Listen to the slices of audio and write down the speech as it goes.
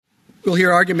We'll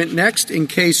hear argument next in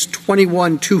Case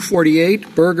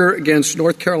 21-248, Berger against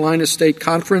North Carolina State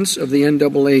Conference of the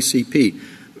NAACP.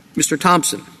 Mr.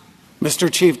 Thompson.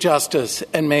 Mr. Chief Justice,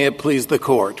 and may it please the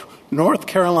Court, North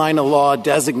Carolina law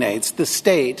designates the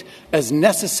state as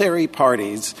necessary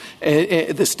parties,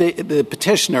 the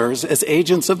petitioners as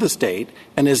agents of the state,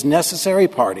 and as necessary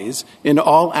parties in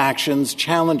all actions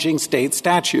challenging state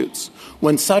statutes.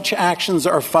 When such actions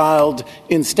are filed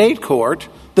in state court,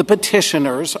 the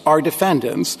petitioners are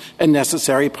defendants and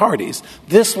necessary parties.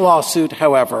 This lawsuit,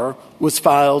 however, was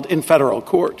filed in federal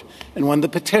court. And when the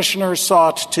petitioners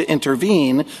sought to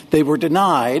intervene, they were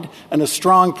denied, and a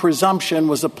strong presumption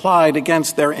was applied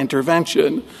against their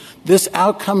intervention. This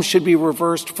outcome should be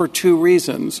reversed for two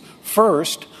reasons.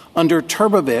 First, under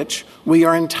Turbovich, we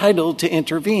are entitled to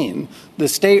intervene. The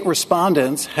state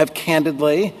respondents have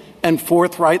candidly and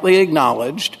forthrightly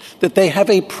acknowledged that they have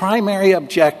a primary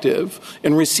objective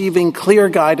in receiving clear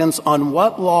guidance on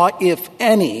what law, if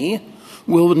any,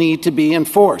 will need to be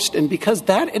enforced. And because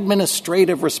that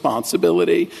administrative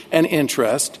responsibility and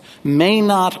interest may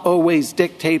not always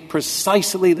dictate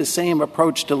precisely the same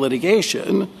approach to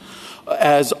litigation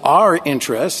as our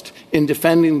interest in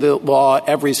defending the law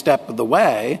every step of the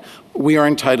way, we are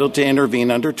entitled to intervene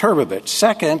under Turbovich.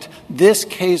 Second, this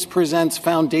case presents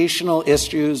foundational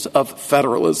issues of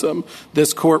federalism.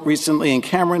 This court recently in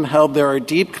Cameron held there are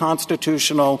deep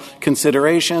constitutional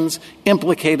considerations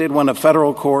implicated when a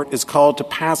federal court is called to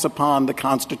pass upon the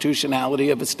constitutionality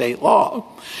of a state law.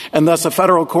 And thus a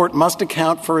federal court must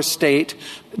account for a state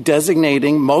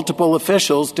designating multiple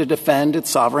officials to defend its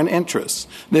sovereign interests.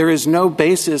 There is no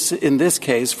basis in this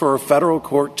case for a federal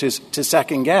court to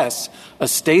second-guess a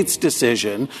state's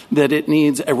decision that it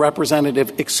needs a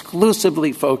representative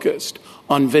exclusively focused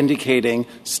on vindicating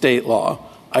state law.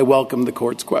 I welcome the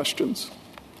court's questions.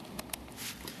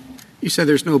 You said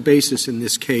there's no basis in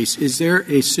this case. Is there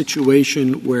a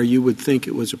situation where you would think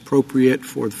it was appropriate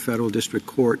for the federal district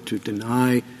court to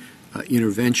deny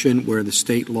intervention where the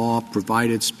state law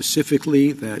provided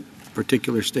specifically that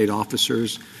particular state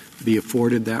officers be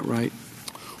afforded that right?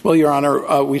 Well, Your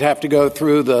Honor, we'd have to go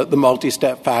through the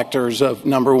multi-step factors of,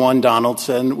 number one,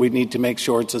 Donaldson. We'd need to make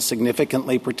sure it's a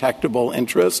significantly protectable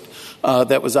interest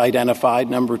that was identified.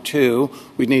 Number two,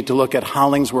 we'd need to look at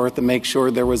Hollingsworth and make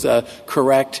sure there was a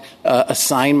correct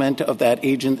assignment of that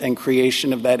agent and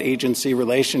creation of that agency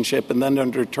relationship. And then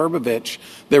under Turbovich,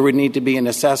 there would need to be an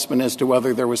assessment as to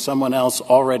whether there was someone else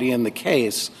already in the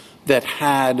case that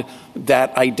had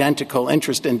that identical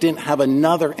interest and didn't have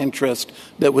another interest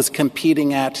that was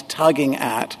competing at, tugging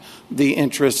at the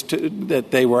interest that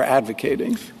they were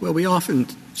advocating. Well, we often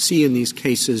see in these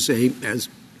cases sort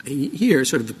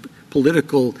of a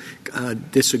political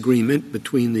disagreement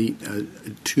between the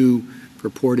two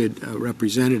purported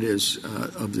representatives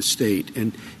of the state.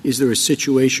 And is there a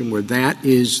situation where that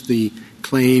is the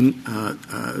claim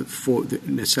for the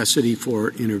necessity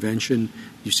for intervention?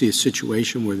 You see a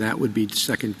situation where that would be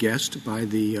second-guessed by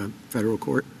the federal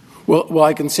court? Well,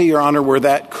 I can see, Your Honor, where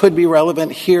that could be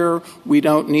relevant. Here, we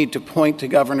don't need to point to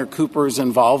Governor Cooper's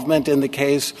involvement in the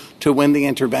case to win the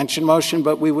intervention motion,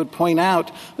 but we would point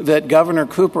out that Governor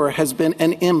Cooper has been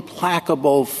an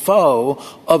implacable foe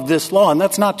of this law. And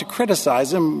that's not to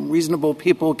criticize him. Reasonable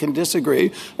people can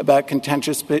disagree about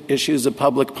contentious issues of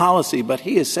public policy, but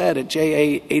he has said at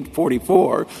JA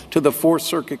 844 to the Fourth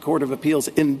Circuit Court of Appeals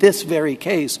in this very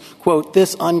case, quote,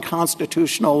 "This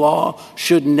unconstitutional law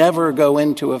should never go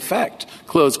into effect,"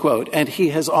 close quote. And he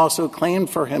has also claimed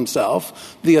for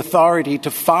himself the authority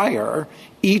to fire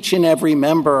each and every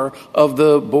member of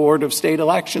the Board of State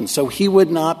Elections. So he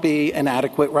would not be an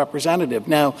adequate representative.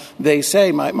 Now, they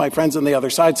say, my friends on the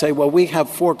other side say, well, we have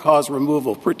for-cause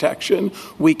removal protection.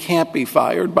 We can't be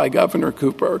fired by Governor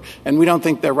Cooper. And we don't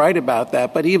think they're right about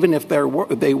that. But even if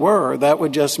they were, that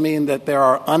would just mean that there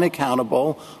are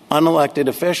unaccountable, unelected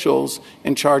officials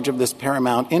in charge of this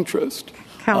paramount interest.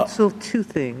 Counsel, two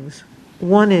things.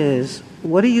 One is,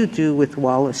 what do you do with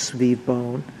Wallace v.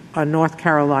 Bone, a North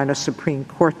Carolina Supreme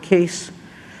Court case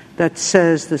that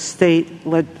says the state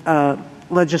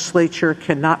legislature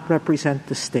cannot represent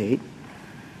the state?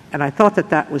 And I thought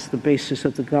that was the basis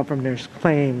of the governor's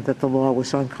claim that the law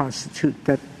was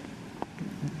that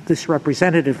this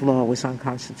representative law was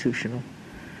unconstitutional.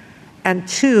 And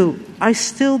two, I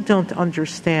still don't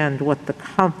understand what the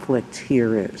conflict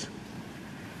here is.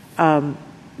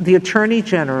 The Attorney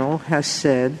General has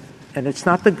said, and it's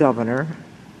not the governor,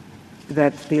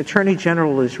 that the Attorney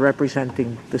General is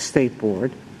representing the State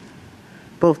Board.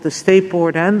 Both the State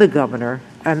Board and the governor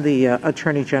and the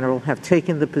Attorney General have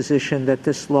taken the position that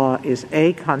this law is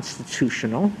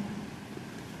constitutional,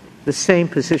 the same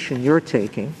position you're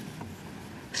taking,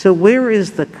 So where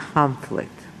is the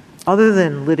conflict? Other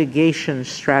than litigation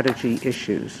strategy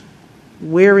issues,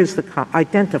 where is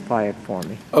identify it for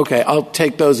me. Okay, I'll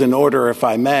take those in order, if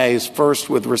I may. First,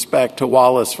 with respect to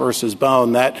Wallace versus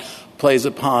Bone, that plays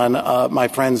upon my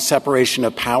friend's separation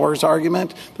of powers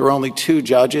argument. There were only two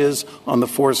judges on the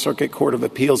Fourth Circuit Court of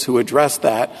Appeals who addressed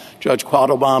that, Judge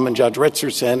Quattlebaum and Judge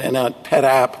Richardson. And at Pet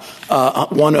App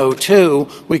 102,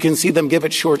 we can see them give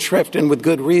it short shrift, and with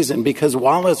good reason, because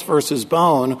Wallace versus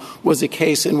Bone was a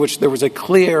case in which there was a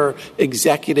clear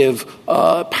executive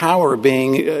power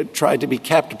being tried to be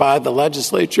kept by the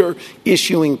legislature,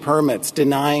 issuing permits,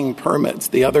 denying permits.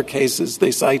 The other cases they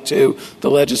cite to,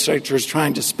 the legislature is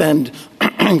trying to spend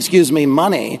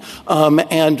money.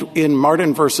 And in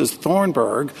Martin versus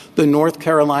Thornburg, the North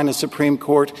Carolina Supreme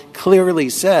Court clearly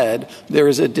said there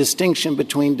is a distinction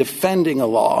between defending a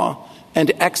law and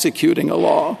executing a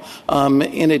law.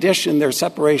 In addition, their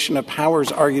separation of powers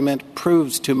argument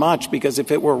proves too much, because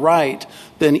if it were right,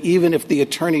 then even if the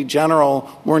Attorney General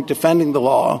weren't defending the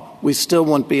law, we still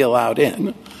wouldn't be allowed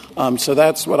in. So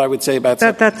that's what I would say about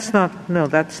that. That's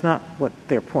not what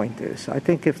their point is. I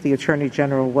think if the Attorney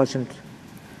General wasn't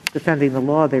defending the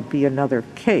law, there'd be another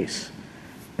case.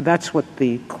 That's what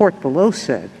the court below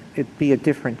said. It'd be a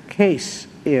different case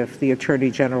if the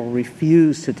Attorney General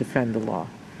refused to defend the law.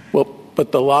 Well,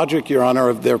 but the logic, Your Honor,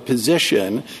 of their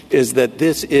position is that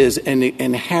this is an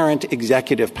inherent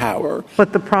executive power.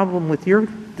 But the problem with your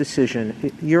position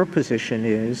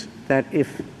is that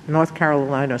if North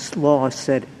Carolina's law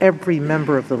said every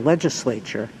member of the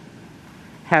legislature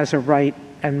has a right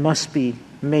and must be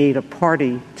made a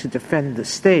party to defend the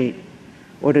state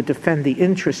or to defend the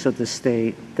interests of the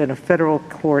state, then a federal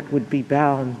court would be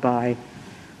bound by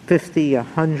 50,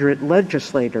 100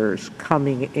 legislators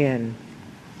coming in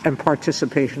and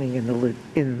participating in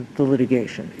the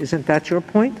litigation. Isn't that your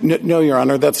point? No, Your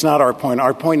Honor, that's not our point.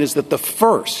 Our point is that the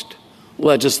first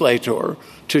legislator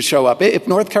to show up, if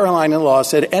North Carolina law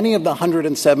said any of the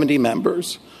 170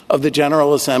 members of the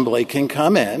General Assembly can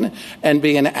come in and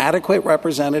be an adequate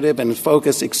representative and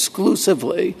focus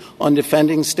exclusively on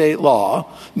defending state law,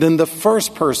 then the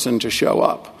first person to show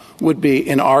up would be,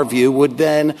 in our view, would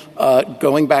then,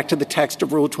 going back to the text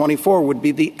of Rule 24, would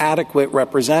be the adequate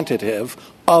representative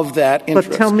of that interest.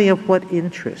 But tell me of what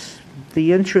interest.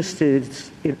 The interest is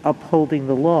in upholding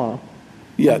the law.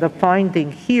 Yeah. The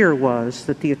finding here was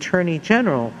that the Attorney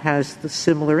General has the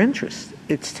similar interest.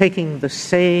 It's taking the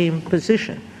same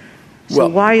position. So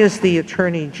why is the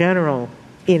Attorney General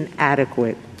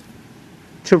inadequate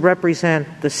to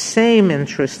represent the same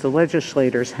interest the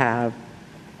legislators have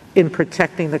in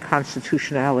protecting the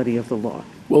constitutionality of the law?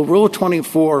 Well, Rule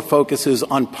 24 focuses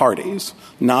on parties,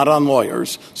 not on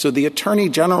lawyers. So the Attorney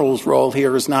General's role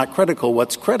here is not critical.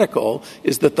 What's critical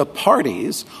is that the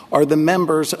parties are the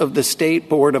members of the State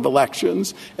Board of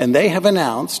Elections, and they have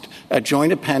announced at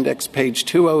Joint Appendix, page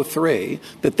 203,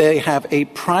 that they have a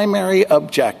primary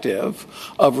objective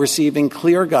of receiving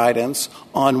clear guidance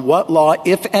on what law,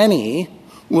 if any,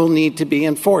 will need to be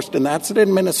enforced. And that's an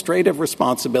administrative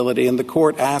responsibility. And the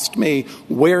court asked me,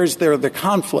 where's there the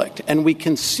conflict? And we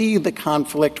can see the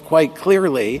conflict quite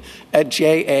clearly at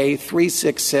JA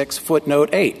 366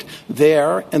 footnote 8.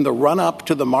 There, in the run-up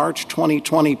to the March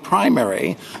 2020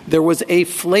 primary, there was a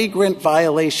flagrant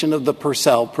violation of the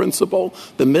Purcell principle.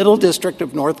 The Middle District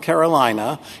of North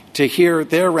Carolina, to hear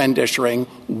their rendition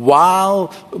while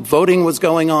voting was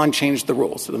going on, changed the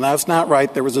rules. And that's not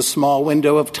right. There was a small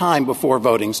window of time before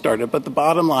voting started. But the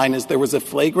bottom line is there was a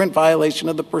flagrant violation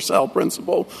of the Purcell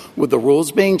principle with the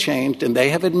rules being changed, and they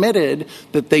have admitted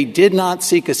that they did not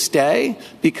seek a stay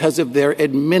because of their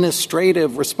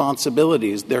administrative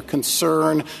responsibilities, their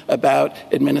concern about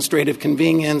administrative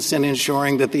convenience and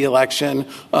ensuring that the election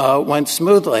went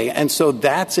smoothly. And so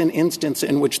that's an instance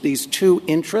in which these two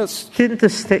interests— Didn't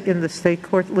in the state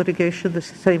court litigation, the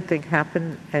same thing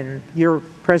happened, and you're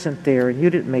present there, and you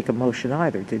didn't make a motion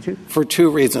either, did you? For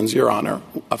two reasons, Your Honor,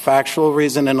 a factual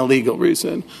reason and a legal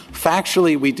reason.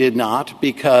 Factually, we did not,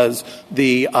 because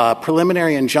the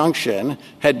preliminary injunction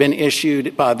had been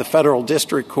issued by the federal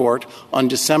district court on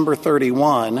December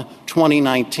 31,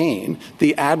 2019.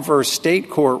 The adverse state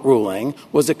court ruling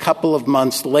was a couple of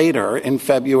months later in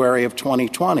February of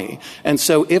 2020. And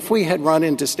so if we had run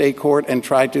into state court and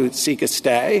tried to seek a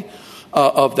stay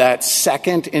of that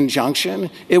second injunction,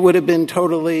 it would have been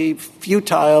totally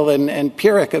futile and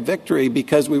Pyrrhic a victory,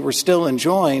 because we were still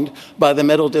enjoined by the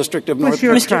Middle District of North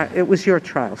Carolina. It was your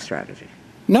trial strategy.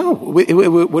 No, it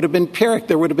would have been Pyrrhic.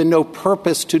 There would have been no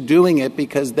purpose to doing it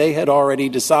because they had already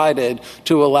decided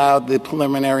to allow the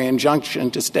preliminary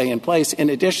injunction to stay in place. In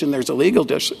addition, there's a legal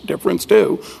difference,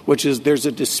 too, which is there's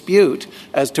a dispute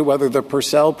as to whether the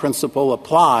Purcell principle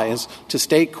applies to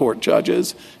state court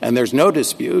judges, and there's no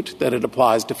dispute that it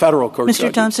applies to federal court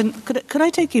judges. Mr. Johnson, could I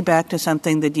take you back to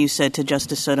something that you said to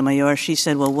Justice Sotomayor? She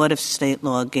said, well, what if state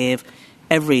law gave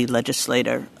every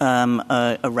legislator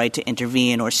a right to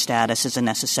intervene or status as a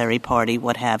necessary party,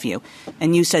 what have you?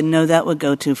 And you said, no, that would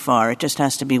go too far. It just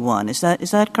has to be one. Is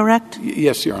that correct?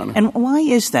 Yes, Your Honor. And why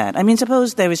is that? I mean,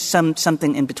 suppose there was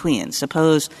something in between.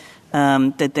 Suppose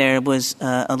that there was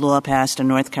a law passed in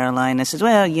North Carolina that says,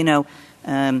 well,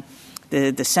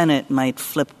 the Senate might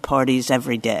flip parties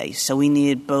every day, so we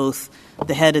need both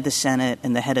the head of the Senate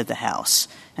and the head of the House.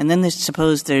 And then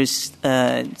suppose there's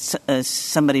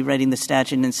somebody writing the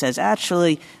statute and says,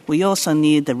 actually, we also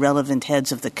need the relevant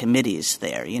heads of the committees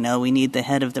there. We need the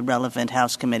head of the relevant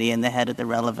House committee and the head of the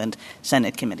relevant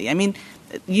Senate committee. I mean,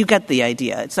 you get the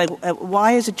idea. It's like,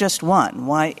 why is it just one?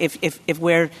 Why, if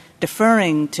we're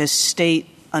deferring to state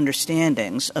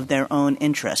understandings of their own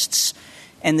interests,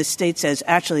 and the state says,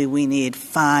 actually, we need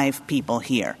 5 people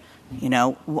here,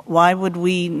 why would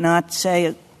we not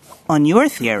say, on your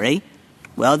theory,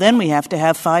 well, then we have to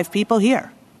have 5 people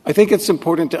here? I think it's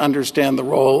important to understand the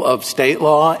role of state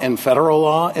law and federal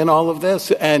law in all of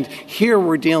this. And here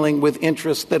we're dealing with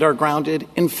interests that are grounded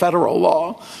in federal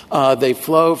law. They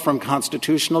flow from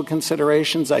constitutional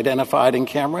considerations identified in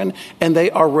Cameron, and they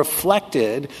are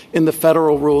reflected in the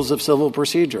federal rules of civil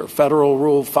procedure. Federal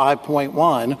Rule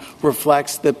 5.1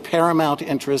 reflects the paramount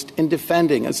interest in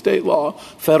defending a state law.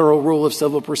 Federal Rule of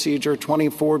Civil Procedure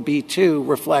 24B2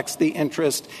 reflects the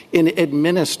interest in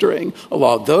administering a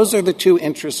law. Those are the two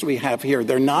interests we have here.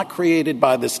 They're not created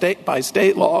by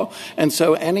state law. And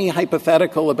so any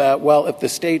hypothetical about, well, if the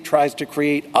state tries to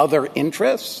create other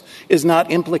interests is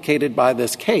not implicated by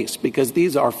this case because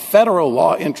these are federal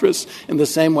law interests in the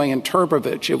same way in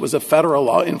Turbevich. It was a federal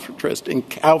law interest. In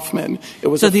Kaufman, it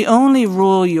was. So the only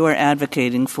rule you're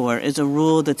advocating for is a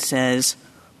rule that says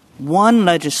one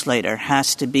legislator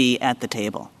has to be at the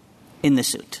table in the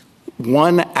suit.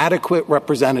 One adequate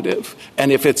representative.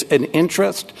 And if it's an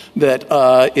interest that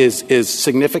is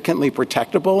significantly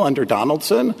protectable under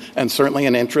Donaldson, and certainly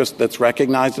an interest that's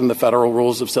recognized in the federal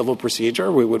rules of civil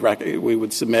procedure, we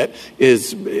would submit is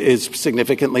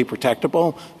significantly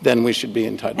protectable, then we should be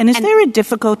entitled. And is there a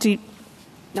difficulty?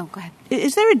 No, go ahead.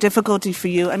 Is there a difficulty for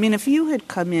you? I mean, if you had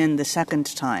come in the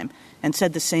second time and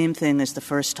said the same thing as the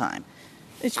first time,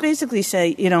 it's basically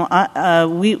say, it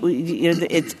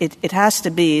has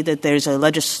to be that there's a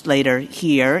legislator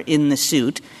here in the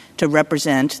suit to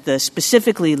represent the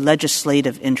specifically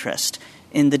legislative interest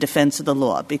in the defense of the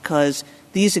law, because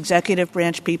these executive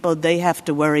branch people, they have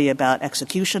to worry about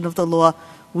execution of the law.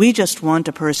 We just want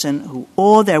a person who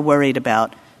all they're worried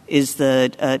about is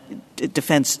the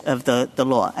defense of the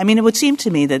law. I mean, it would seem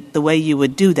to me that the way you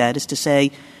would do that is to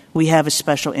say we have a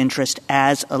special interest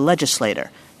as a legislator,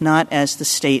 not as the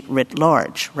state writ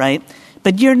large, right?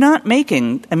 But you're not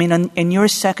making, in your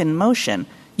second motion,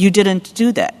 you didn't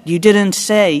do that. You didn't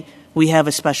say we have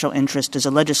a special interest as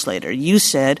a legislator. You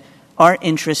said our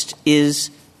interest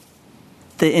is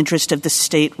the interest of the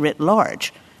state writ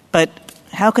large. But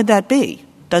how could that be?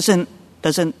 Doesn't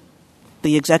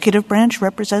the executive branch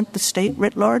represent the state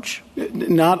writ large?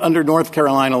 Not under North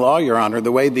Carolina law, Your Honor.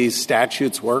 The way these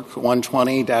statutes work,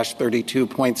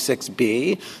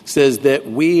 120-32.6b, says that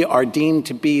we are deemed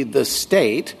to be the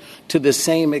state to the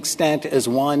same extent as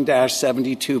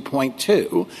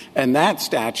 1-72.2. And that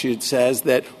statute says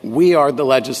that we are the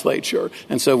legislature.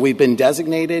 And so we've been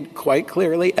designated quite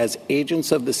clearly as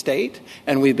agents of the state,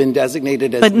 and we've been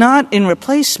designated as... But not in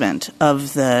replacement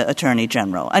of the Attorney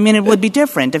General. I mean, it would be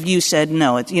different if you said,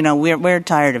 no, we're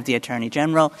tired of the Attorney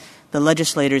General. The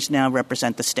legislators now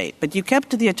represent the state. But you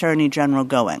kept the Attorney General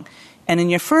going. And in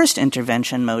your first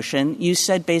intervention motion, you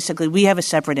said basically we have a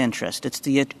separate interest. It's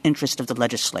the interest of the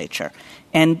legislature.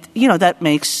 And, that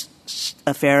makes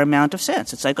a fair amount of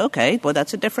sense. It's like, okay, well,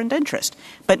 that's a different interest.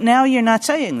 But now you're not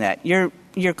saying that. You're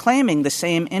claiming the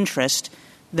same interest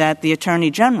that the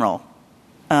Attorney General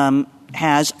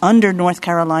has under North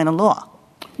Carolina law.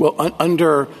 Well,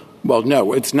 under Well,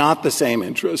 no, it's not the same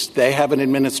interest. They have an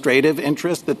administrative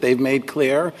interest that they've made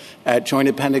clear at Joint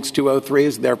Appendix 203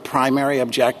 is their primary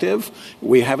objective.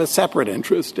 We have a separate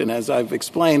interest, and as I've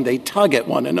explained, they tug at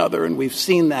one another, and we've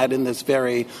seen that in this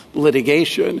very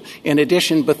litigation. In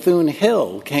addition,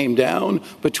 Bethune-Hill came down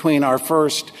between our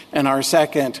first and our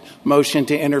second motion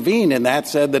to intervene, and that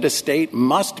said that a state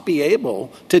must be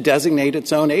able to designate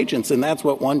its own agents, and that's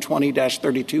what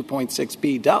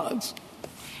 120-32.6b does.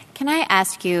 Can I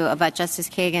ask you about Justice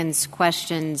Kagan's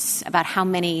questions about how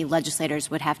many legislators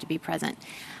would have to be present?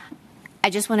 I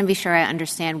just want to be sure I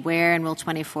understand where in Rule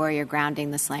 24 you're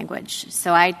grounding this language.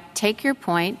 So I take your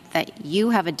point that you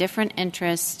have a different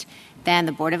interest than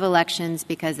the Board of Elections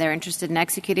because they're interested in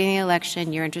executing the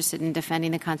election, you're interested in defending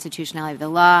the constitutionality of the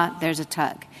law, there's a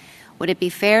tug. Would it be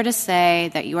fair to say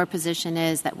that your position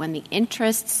is that when the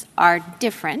interests are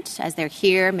different, as they're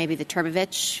here, maybe the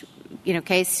Turbevich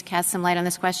case casts some light on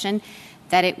this question,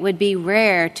 that it would be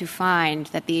rare to find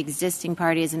that the existing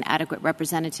party is an adequate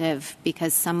representative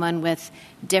because someone with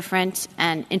different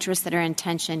and interests that are in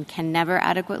tension can never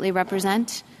adequately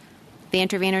represent the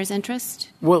intervener's interest?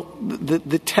 Well,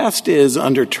 the test is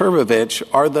under Turbevich,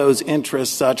 are those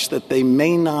interests such that they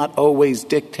may not always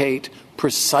dictate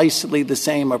precisely the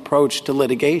same approach to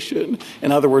litigation?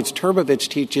 In other words, Turbevich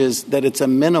teaches that it's a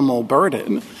minimal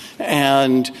burden,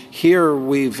 and here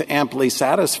we've amply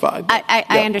satisfied that.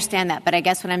 I understand that, but I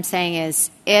guess what I'm saying is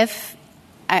if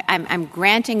I'm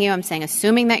granting you, I'm saying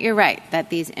assuming that you're right, that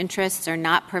these interests are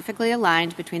not perfectly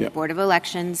aligned between the Board of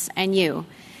Elections and you,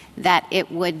 that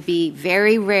it would be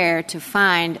very rare to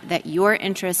find that your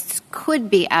interests could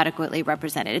be adequately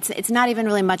represented. It's not even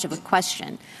really much of a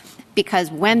question.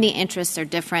 Because when the interests are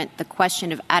different, the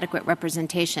question of adequate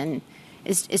representation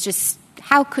is just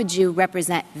how could you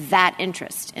represent that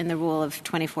interest in the rule of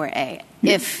 24A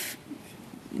if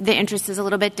the interest is a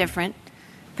little bit different,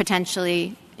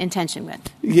 potentially in tension with?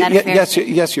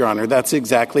 Yes, Your Honor, that's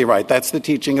exactly right. That's the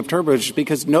teaching of Turbevich,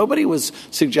 because nobody was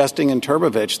suggesting in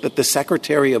Turbevich that the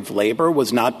Secretary of Labor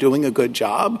was not doing a good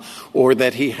job or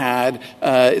that he had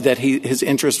his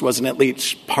interest wasn't at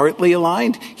least partly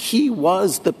aligned. He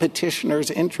was the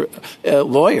petitioner's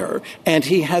lawyer, and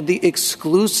he had the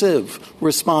exclusive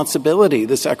responsibility,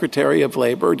 the Secretary of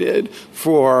Labor did,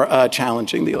 for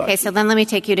challenging the election. Okay, so then let me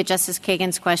take you to Justice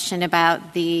Kagan's question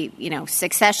about the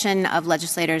succession of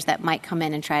legislators that might come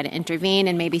in and try to intervene,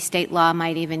 and maybe state law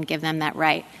might even give them that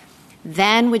right.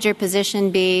 Then would your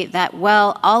position be that,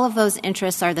 well, all of those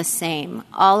interests are the same.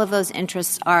 All of those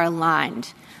interests are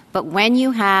aligned. But when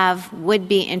you have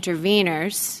would-be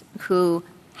interveners who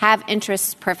have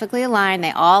interests perfectly aligned,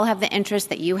 they all have the interest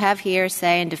that you have here,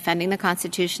 say, in defending the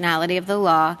constitutionality of the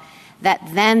law, that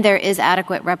then there is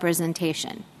adequate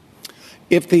representation?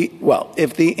 If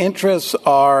the interests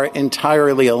are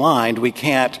entirely aligned, we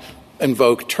can't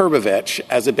invoke Turbevich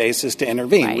as a basis to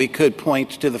intervene. Right. We could point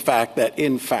to the fact that,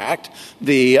 in fact,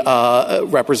 the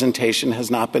representation has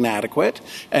not been adequate,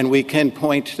 and we can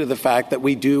point to the fact that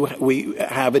we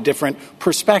have a different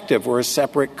perspective. We're a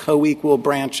separate co-equal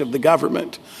branch of the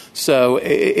government. So,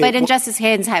 but in Justice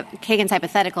Kagan's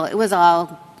hypothetical, it was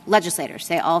all legislators,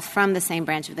 they all from the same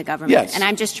branch of the government. Yes. And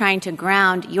I'm just trying to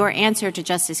ground your answer to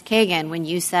Justice Kagan when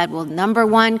you said, well, number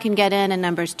 1 can get in and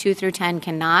numbers 2 through 10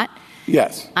 cannot.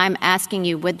 Yes. I'm asking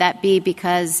you, would that be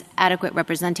because adequate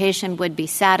representation would be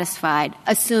satisfied,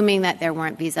 assuming that there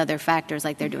weren't these other factors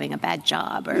like they're doing a bad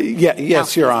job? Or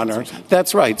yes, Your Honor.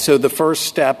 That's right. So the first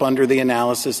step under the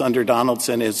analysis under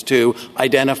Donaldson is to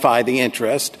identify the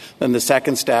interest. Then the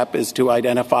second step is to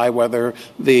identify whether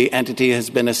the entity has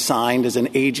been assigned as an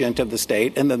agent of the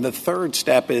state. And then the third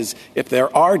step is if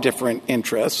there are different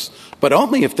interests, but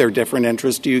only if they're different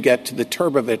interests do you get to the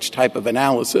Turbevich type of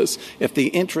analysis. If the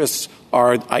interests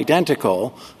are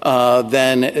identical,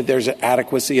 then there's an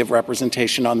adequacy of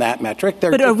representation on that metric.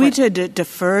 But are we to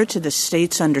defer to the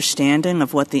state's understanding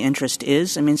of what the interest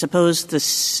is? I mean, suppose the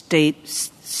state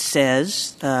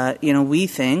says, we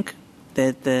think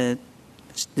that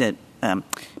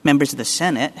members of the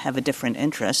Senate have a different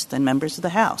interest than members of the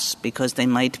House because they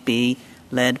might be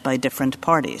led by different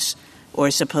parties. Or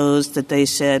suppose that they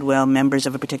said, well, members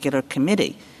of a particular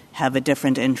committee have a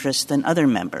different interest than other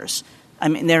members. I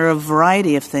mean, there are a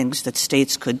variety of things that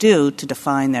states could do to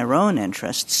define their own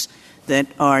interests that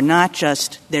are not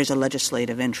just there's a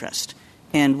legislative interest.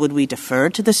 And would we defer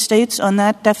to the states on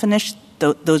that definition,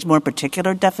 those more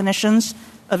particular definitions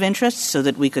of interests, so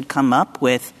that we could come up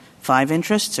with 5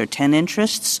 interests or 10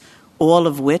 interests, all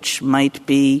of which might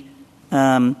be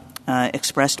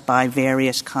expressed by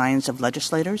various kinds of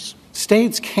legislators?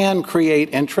 States can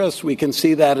create interests. We can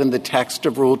see that in the text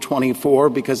of Rule 24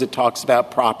 because it talks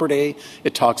about property.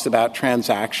 It talks about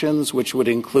transactions, which would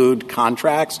include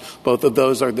contracts. Both of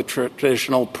those are the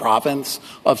traditional province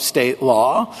of state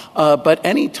law. But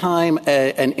any time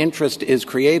an interest is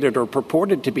created or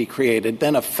purported to be created,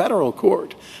 then a federal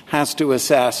court has to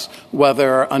assess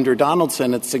whether under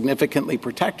Donaldson it's significantly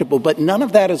protectable. But none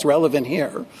of that is relevant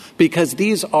here because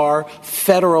these are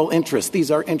federal interests.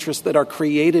 These are interests that are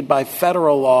created by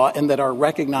federal law and that are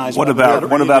recognized. What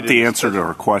about the answer to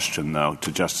her question, though,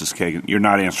 to Justice Kagan? You're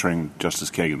not answering Justice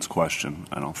Kagan's question,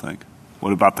 I don't think.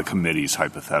 What about the committee's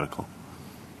hypothetical?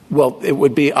 Well, it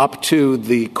would be up to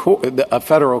a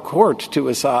federal court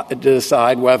to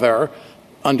decide whether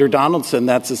under Donaldson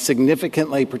that's a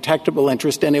significantly protectable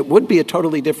interest, and it would be a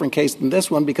totally different case than this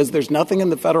one because there's nothing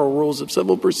in the federal rules of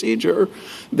civil procedure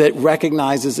that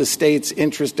recognizes a state's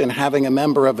interest in having a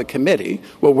member of a committee.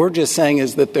 What we're just saying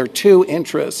is that there are two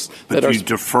interests that are... But do you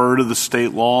defer to the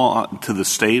state law, to the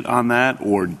state on that,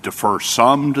 or defer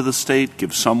some to the state,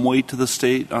 give some weight to the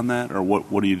state on that, or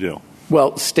what do you do?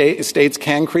 Well, states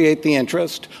can create the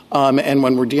interest, and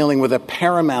when we're dealing with a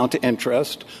paramount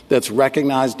interest that's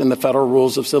recognized in the federal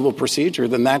rules of civil procedure,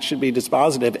 then that should be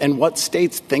dispositive. And what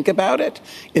states think about it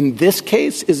in this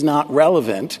case is not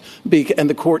relevant, and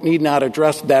the court need not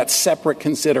address that separate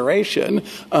consideration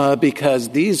because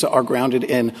these are grounded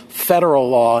in federal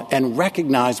law and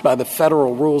recognized by the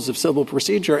federal rules of civil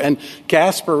procedure. And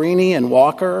Gasparini and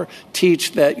Walker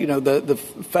teach that, the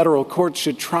federal court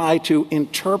should try to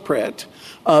interpret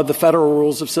the federal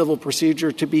rules of civil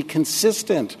procedure to be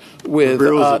consistent with...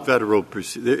 The rules of federal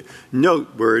procedure. Note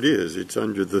where it is. It's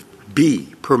under the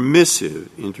B, permissive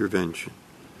intervention.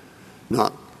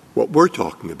 Not what we're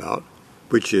talking about,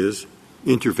 which is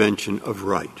intervention of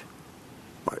right.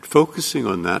 All right, focusing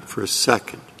on that for a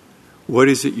second. What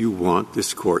is it you want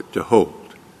this court to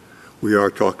hold? We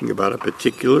are talking about a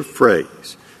particular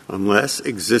phrase, unless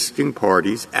existing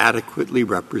parties adequately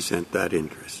represent that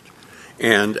interest.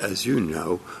 And, as you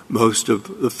know, most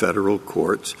of the federal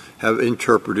courts have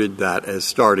interpreted that as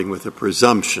starting with a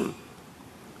presumption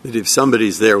that if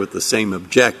somebody's there with the same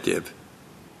objective,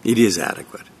 it is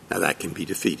adequate. Now, that can be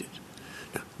defeated.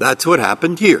 Now, that's what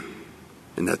happened here,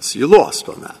 and you lost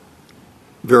on that.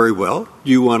 Very well. Do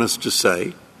you want us to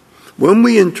say, when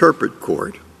we interpret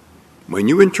court, when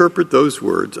you interpret those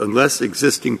words, unless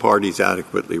existing parties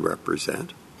adequately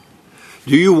represent,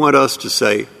 do you want us to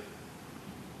say,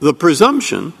 the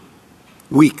presumption,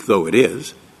 weak though it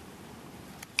is,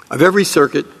 of every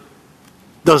circuit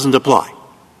doesn't apply?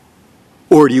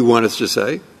 Or do you want us to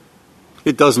say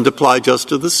it doesn't apply just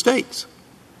to the states?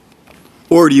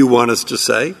 Or do you want us to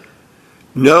say,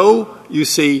 no, you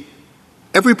see,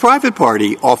 every private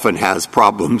party often has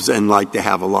problems and like to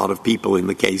have a lot of people in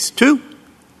the case too.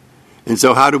 And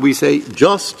so how do we say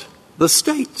just the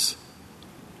states?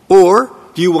 Or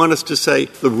do you want us to say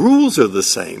the rules are the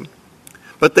same,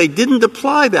 but they didn't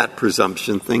apply that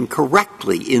presumption thing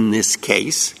correctly in this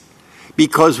case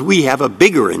because we have a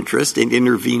bigger interest in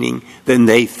intervening than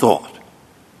they thought?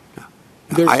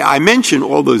 I mention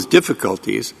all those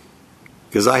difficulties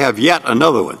because I have yet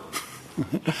another one.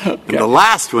 And the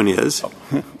last one is,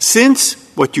 since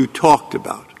what you talked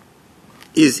about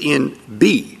is in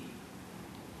B,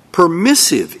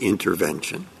 permissive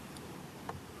intervention,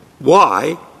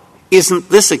 why isn't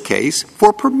this a case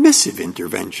for permissive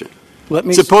intervention?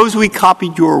 Suppose we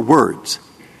copied your words.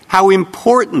 How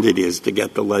important it is to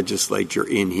get the legislature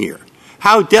in here.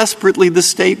 How desperately the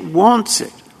state wants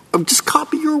it. Just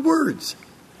copy your words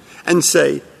and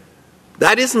say,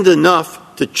 that isn't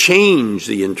enough to change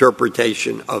the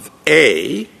interpretation of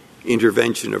A,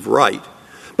 intervention of right,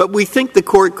 but we think the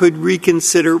court could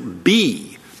reconsider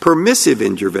B, permissive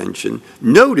intervention,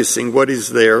 noticing what is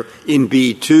there in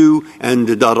B2 and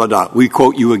da-da-da. We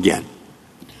quote you again.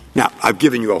 Now, I've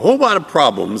given you a whole lot of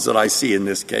problems that I see in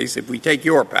this case if we take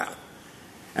your path.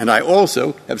 And I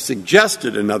also have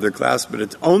suggested another class, but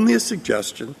it's only a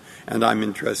suggestion, and I'm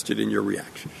interested in your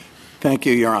reaction. Thank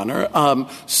you, Your Honor.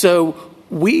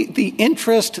 The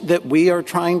interest that we are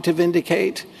trying to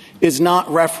vindicate is not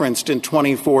referenced in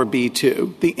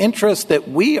 24B2. The interest that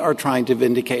we are trying to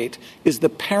vindicate is the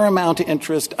paramount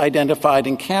interest identified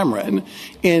in Cameron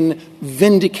in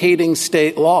vindicating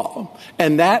state law.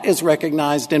 And that is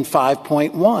recognized in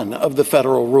 5.1 of the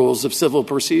Federal Rules of Civil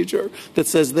Procedure that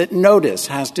says that notice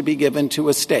has to be given to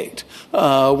a state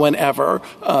whenever.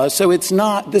 So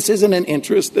this isn't an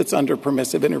interest that's under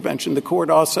permissive intervention. The court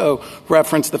also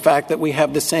referenced the fact that we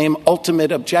have the same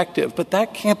ultimate objective, but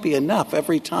that can't be enough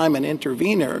every time time an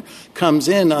intervener comes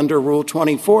in under Rule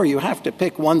 24, you have to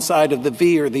pick one side of the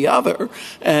V or the other.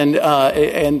 And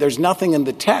there's nothing in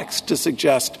the text to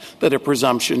suggest that a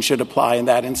presumption should apply in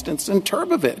that instance. In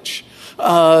Turbovich,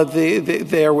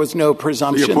 there was no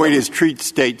presumption. Your point is treat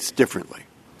states differently.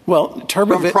 Well,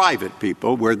 from private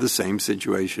people where the same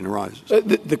situation arises.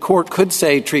 The court could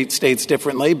say treat states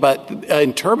differently, but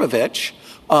in Turbovich,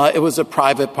 it was a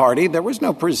private party. There was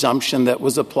no presumption that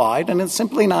was applied, and it's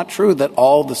simply not true that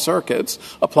all the circuits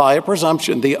apply a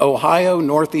presumption. The Ohio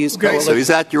Northeast Coalition. So is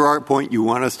that your point? You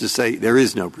want us to say there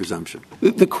is no presumption?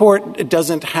 The court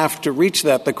doesn't have to reach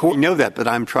that. The court. I know that, but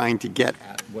I'm trying to get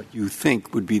at what you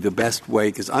think would be the best way,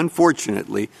 because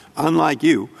unfortunately, unlike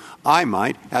you, I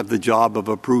might have the job of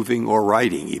approving or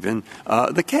writing even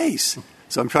the case.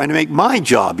 So I'm trying to make my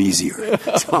job easier.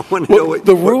 So I want to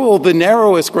know the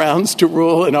narrowest grounds to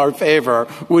rule in our favor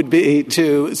would be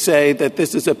to say that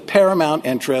this is a paramount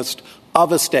interest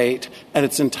of a state, and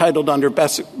it's entitled under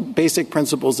basic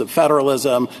principles of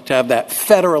federalism to have that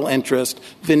federal interest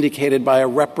vindicated by a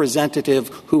representative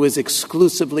who is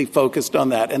exclusively focused on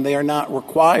that. And they are not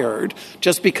required,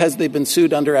 just because they've been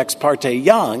sued under Ex parte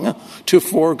Young, to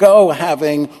forego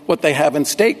having what they have in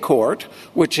state court,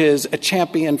 which is a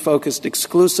champion focused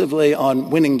exclusively on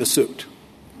winning the suit.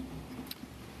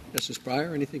 Justice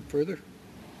Breyer, anything further?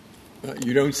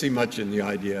 You don't see much in the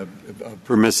idea of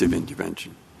permissive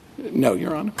intervention. No,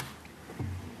 Your Honor.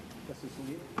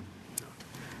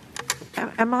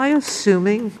 Am I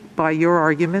assuming by your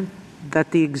argument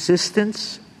that the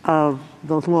existence of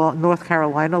the law, North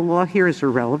Carolina law here is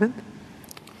irrelevant?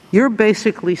 You're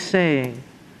basically saying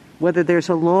whether there's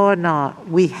a law or not,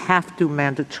 we have to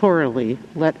mandatorily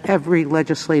let every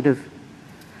legislative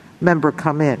member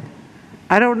come in.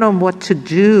 I don't know what to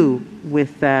do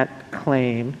with that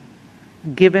claim,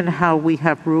 given how we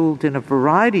have ruled in a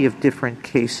variety of different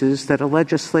cases that a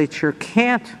legislature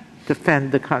can't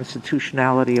defend the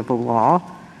constitutionality of a law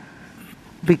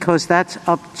because that's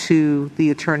up to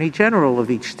the Attorney General of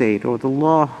each state or the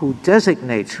law who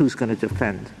designates who's going to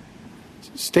defend.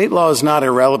 State law is not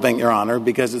irrelevant, Your Honor,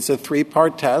 because it's a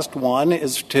three-part test. One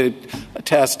is to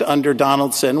test under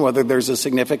Donaldson whether there's a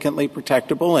significantly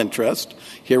protectable interest.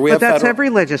 Here we have that's every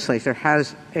legislature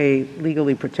has a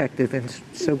legally protective interest.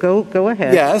 So go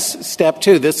ahead. Yes, step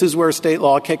two. This is where state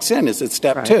law kicks in, is at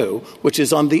step two, which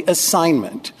is on the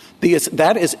assignment.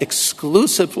 That is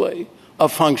exclusively a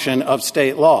function of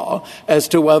state law as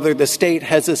to whether the state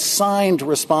has assigned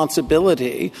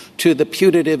responsibility to the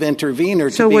putative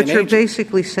intervener to be an agent. So what you're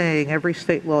basically saying, every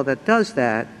state law that does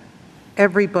that,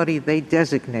 everybody they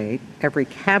designate, every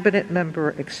cabinet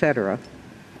member, et cetera,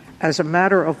 as a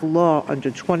matter of law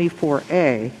under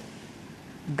 24A,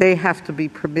 they have to be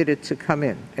permitted to come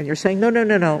in. And you're saying,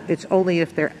 no, it's only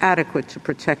if they're adequate to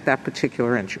protect that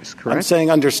particular interest, correct? I'm saying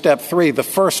under step three, the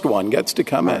first one gets to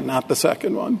come in, not the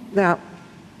second one. Now,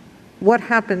 what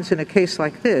happens in a case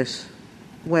like this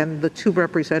when the two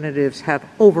representatives have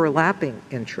overlapping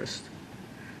interest?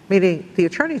 Meaning the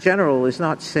Attorney General is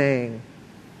not saying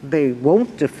they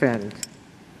won't defend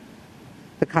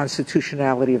the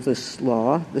constitutionality of this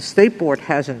law. The State Board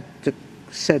hasn't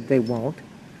said they won't.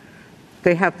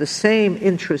 They have the same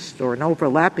interest or an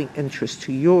overlapping interest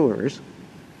to yours.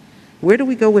 Where do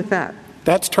we go with that?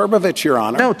 That's Turbovich, Your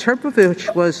Honor. No,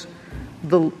 Turbovich was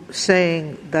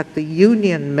saying that the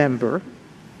union member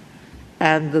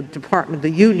and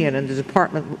the union and the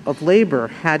Department of Labor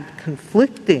had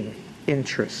conflicting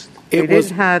interests. They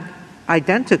didn't have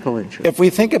identical interests. If we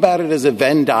think about it as a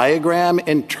Venn diagram,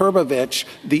 in Turbovich,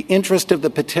 the interest of the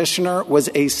petitioner was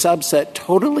a subset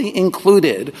totally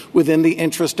included within the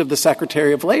interest of the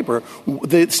Secretary of Labor.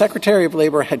 The Secretary of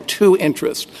Labor had two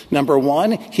interests. Number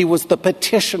one, he was the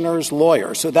petitioner's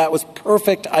lawyer, so that was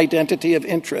perfect identity of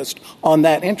interest on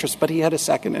that interest. But he had a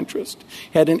second interest.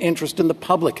 He had an interest in the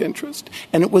public interest.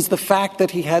 And it was the fact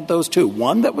that he had those two,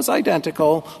 one that was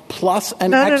identical plus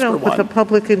an extra one. But the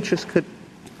public interest could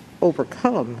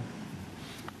overcome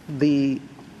the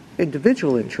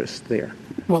individual interest there.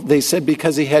 Well, they said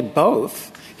because he had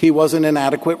both, he wasn't an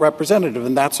adequate representative,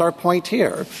 and that's our point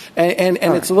here. And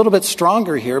it's a little bit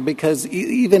stronger here because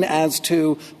even as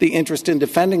to the interest in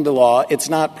defending the law, it's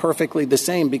not perfectly the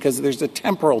same because there's a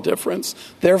temporal difference.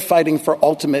 They're fighting for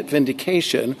ultimate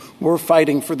vindication. We're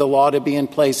fighting for the law to be in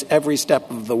place every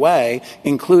step of the way,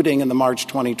 including in the March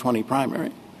 2020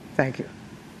 primary. Thank you.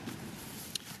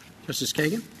 Justice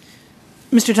Kagan?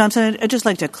 Mr. Thompson, I'd just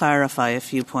like to clarify a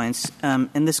few points,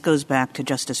 and this goes back to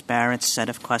Justice Barrett's set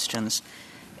of questions.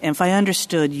 And if I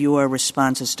understood your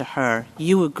responses to her,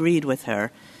 you agreed with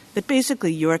her that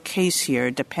basically your case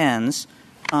here depends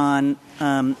on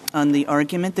the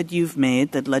argument that you've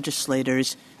made that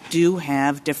legislators do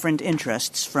have different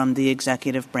interests from the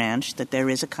executive branch, that there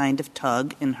is a kind of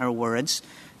tug, in her words,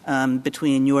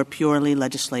 between your purely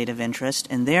legislative interest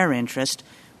and their interest,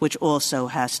 which also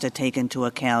has to take into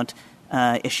account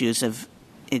issues of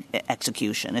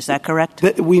execution. Is that correct?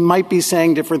 We might be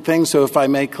saying different things, so if I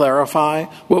may clarify,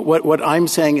 what I'm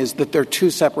saying is that there are two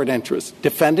separate interests.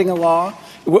 Defending a law,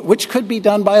 which could be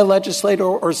done by a legislator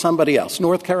or somebody else.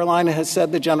 North Carolina has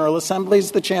said the General Assembly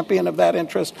is the champion of that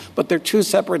interest, but they're two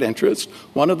separate interests.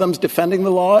 One of them is defending the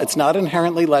law. It's not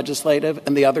inherently legislative,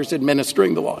 and the other is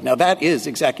administering the law. Now, that is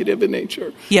executive in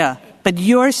nature. Yeah, but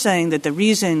you're saying that the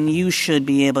reason you should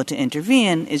be able to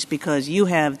intervene is because you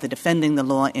have the defending the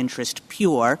law interest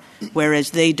pure,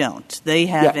 whereas they don't. They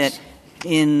have it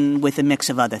with a mix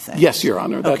of other things. Yes, Your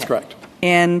Honor, that's correct.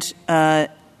 And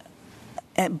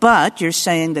but you're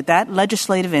saying that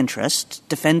legislative interest,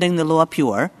 defending the law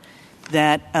pure,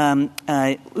 that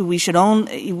we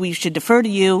should defer to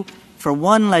you for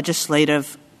one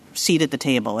legislative seat at the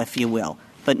table, if you will,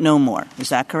 but no more. Is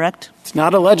that correct? It's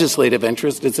not a legislative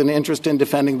interest. It's an interest in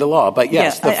defending the law. But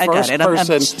yes, the I first got it.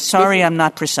 person. I'm sorry, I'm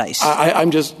not precise.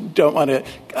 I'm just don't want to.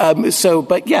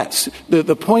 But yes,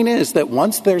 the point is that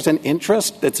once there's an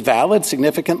interest that's valid,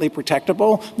 significantly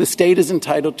protectable, the state is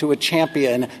entitled to a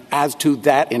champion as to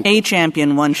that interest. A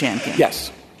champion, one champion.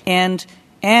 Yes. And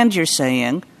you're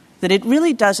saying that it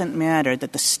really doesn't matter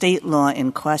that the state law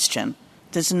in question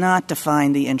does not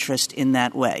define the interest in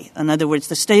that way. In other words,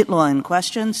 the state law in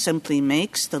question simply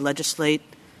makes the legislative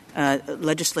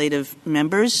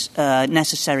members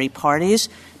necessary parties,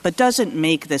 but doesn't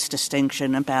make this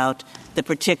distinction about the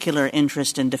particular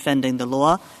interest in defending the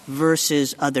law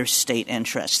versus other state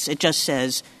interests. It just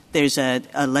says there's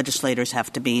legislators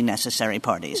have to be necessary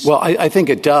parties. Well, I think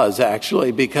it does,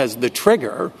 actually, because the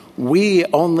trigger, we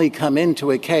only come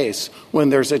into a case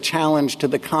when there's a challenge to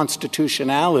the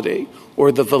constitutionality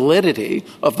or the validity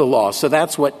of the law. So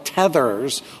that's what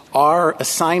tethers our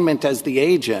assignment as the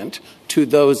agent to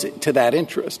that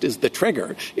interest, is the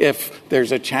trigger. If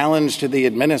there's a challenge to the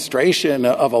administration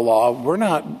of a law, we're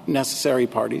not necessary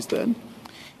parties then.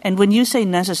 And when you say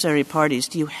necessary parties,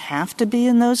 do you have to be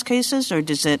in those cases, or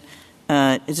does it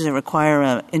require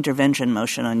an intervention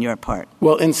motion on your part?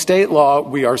 Well, in state law,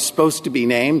 we are supposed to be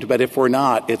named, but if we're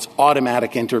not, it's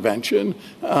automatic intervention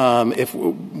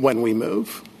when we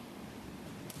move.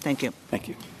 Thank you. Thank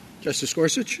you. Justice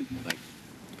Gorsuch?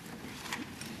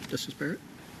 Justice Barrett?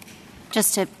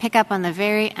 Just to pick up on the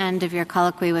very end of your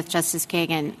colloquy with Justice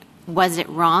Kagan, was it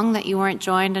wrong that you weren't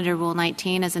joined under Rule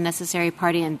 19 as a necessary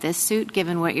party in this suit,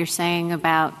 given what you're saying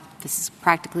about this is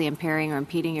practically impairing or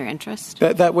impeding your interest?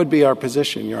 That would be our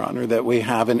position, Your Honor, that we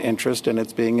have an interest and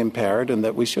it's being impaired and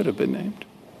that we should have been named.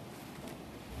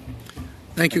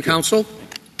 Thank you, counsel.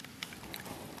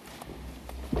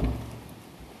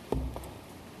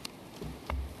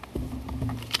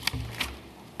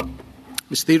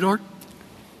 Ms. Theodore?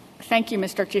 Thank you,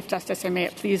 Mr. Chief Justice, and may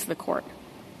it please the Court.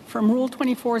 From Rule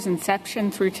 24's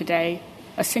inception through today,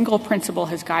 a single principle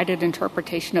has guided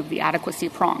interpretation of the adequacy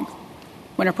prong.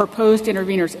 When a proposed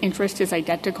intervener's interest is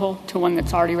identical to one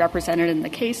that's already represented in the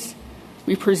case,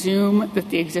 we presume that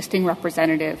the existing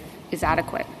representative is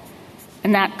adequate.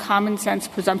 And that common sense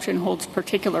presumption holds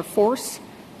particular force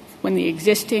when the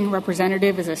existing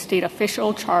representative is a state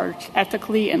official charged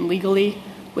ethically and legally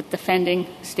with defending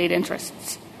state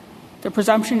interests. The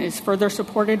presumption is further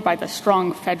supported by the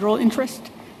strong federal interest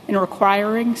in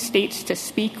requiring states to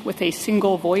speak with a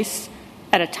single voice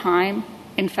at a time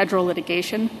in federal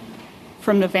litigation.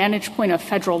 From the vantage point of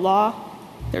federal law,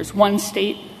 there's one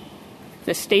state.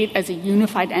 The state as a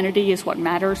unified entity is what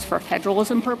matters for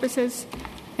federalism purposes,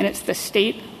 and it's the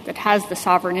state that has the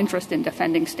sovereign interest in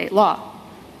defending state law.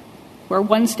 Where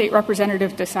one state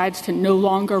representative decides to no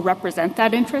longer represent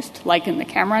that interest, like in the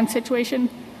Cameron situation,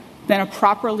 then a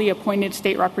properly appointed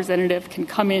state representative can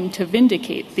come in to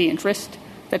vindicate the interest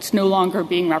that's no longer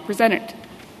being represented.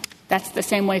 That's the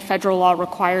same way federal law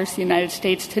requires the United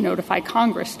States to notify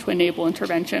Congress to enable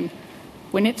intervention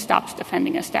when it stops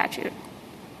defending a statute.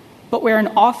 But where an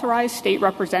authorized state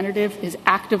representative is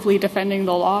actively defending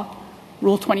the law,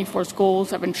 Rule 24's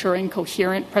goals of ensuring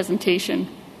coherent presentation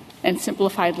and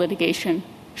simplified litigation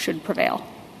should prevail.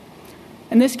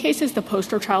 And this case is the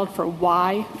poster child for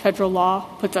why federal law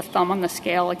puts a thumb on the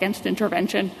scale against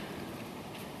intervention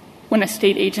when a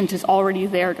state agent is already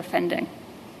there defending.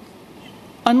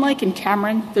 Unlike in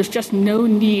Cameron, there's just no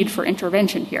need for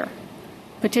intervention here.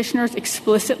 Petitioners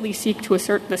explicitly seek to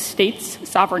assert the state's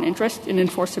sovereign interest in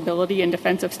enforceability and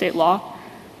defense of state law,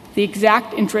 the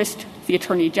exact interest the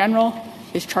Attorney General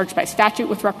is charged by statute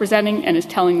with representing and is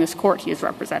telling this court he is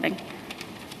representing.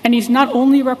 And he's not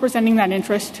only representing that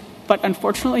interest, but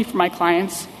unfortunately for my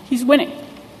clients, he's winning.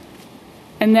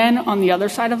 And then on the other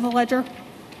side of the ledger,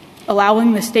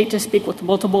 allowing the state to speak with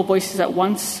multiple voices at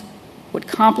once would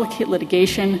complicate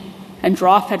litigation and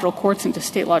draw federal courts into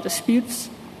state law disputes,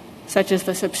 such as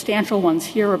the substantial ones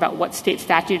here about what state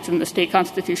statutes and the state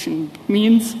constitution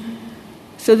means.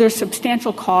 So there's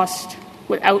substantial cost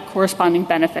without corresponding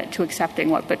benefit to accepting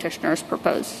what petitioners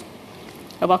propose.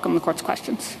 I welcome the court's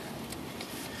questions.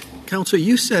 Counsel,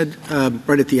 you said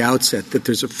right at the outset that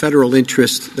there's a federal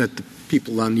interest that the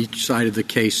people on each side of the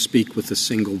case speak with a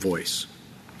single voice.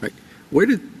 Right? Where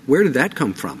did that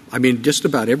come from? I mean, just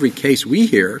about every case we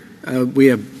hear, we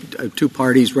have two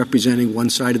parties representing one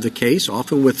side of the case,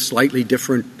 often with slightly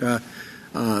different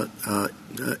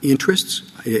interests.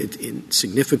 In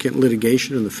significant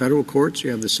litigation in the federal courts,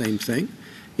 you have the same thing.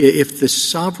 If the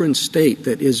sovereign state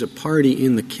that is a party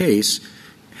in the case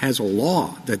has a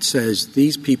law that says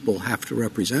these people have to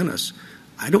represent us,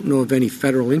 I don't know of any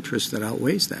federal interest that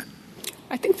outweighs that.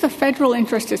 I think the federal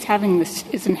interest is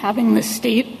in having the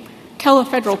state tell a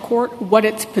federal court what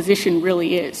its position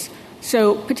really is.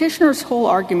 So petitioner's whole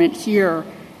argument here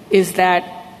is that,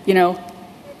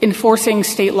 enforcing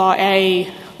state law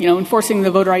A, enforcing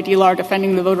the voter ID law or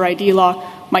defending the voter ID law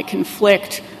might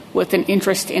conflict with an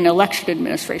interest in election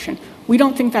administration. We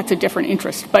don't think that's a different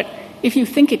interest. But if you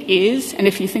think it is, and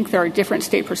if you think there are different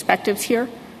state perspectives here,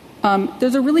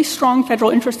 there's a really strong federal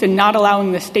interest in not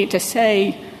allowing the state to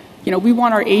say, we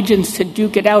want our agents to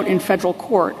duke it out in federal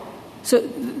court. So,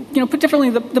 put differently,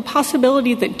 the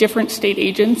possibility that different state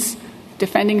agents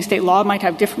defending state law might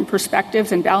have different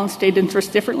perspectives and balance state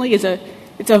interests differently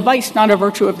it's a vice, not a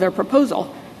virtue of their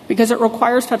proposal, because it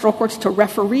requires federal courts to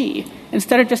referee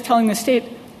instead of just telling the state,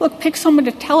 look, pick someone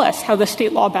to tell us how the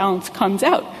state law balance comes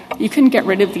out. You can get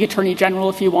rid of the attorney general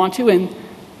if you want to, and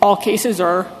all cases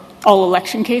or all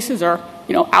election cases are,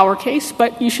 our case,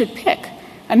 but you should pick.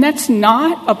 And that's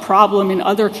not a problem in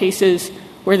other cases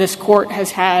where this court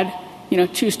has had,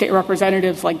 two state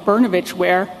representatives like Brnovich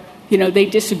where, they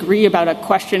disagree about a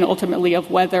question ultimately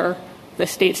of whether the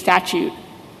state statute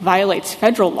violates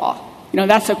federal law.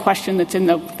 That's a question that's in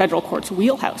the federal court's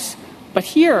wheelhouse. But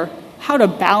here, how to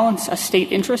balance a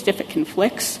state interest if it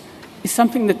conflicts is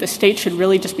something that the state should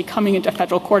really just be coming into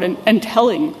federal court and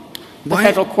telling the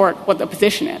federal court what the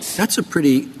position is. That's a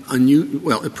pretty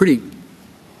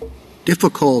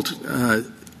difficult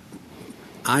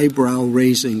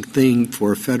eyebrow-raising thing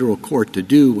for a federal court to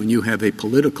do when you have a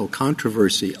political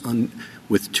controversy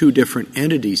with two different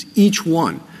entities, each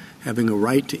one having a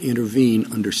right to intervene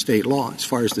under state law as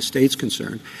far as the state's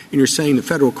concerned. And you're saying the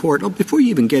federal court, before you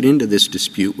even get into this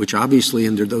dispute, which obviously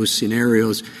under those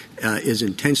scenarios is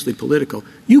intensely political,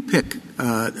 you pick,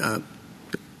 I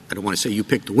don't want to say you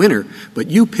pick the winner, but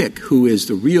you pick who is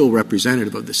the real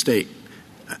representative of the state.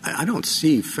 I don't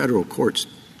see federal courts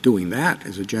doing that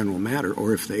as a general matter,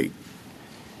 or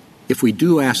if we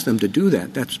do ask them to do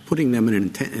that, that's putting them in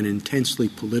an intensely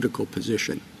political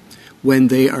position. When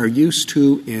they are used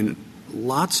to, in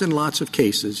lots and lots of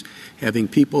cases, having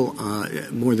people,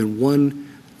 more than one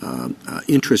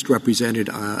interest represented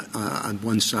on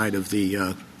one side of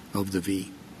the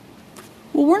V.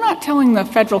 Well, we're not telling the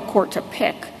federal court to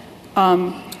pick.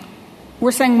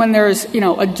 We're saying when there's,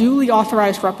 a duly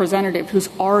authorized representative who's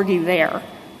already there,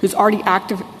 who's already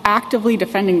actively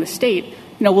defending the state,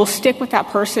 we'll stick with that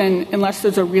person unless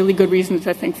there's a really good reason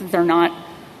to think that they're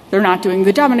not doing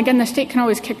the job. And again, the state can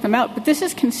always kick them out. But this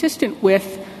is consistent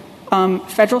with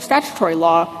federal statutory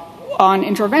law on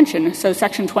intervention. So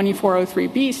Section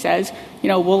 2403B says,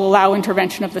 we'll allow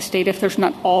intervention of the state if there's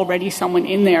not already someone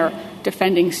in there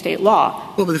defending state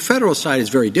law. Well, but the federal side is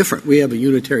very different. We have a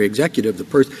unitary executive.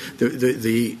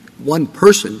 The one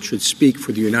person should speak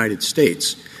for the United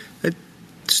States.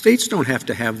 States don't have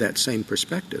to have that same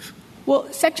perspective.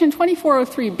 Well, Section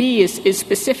 2403B is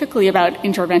specifically about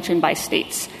intervention by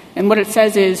states. And what it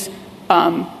says is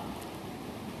a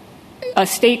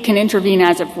state can intervene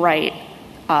as of right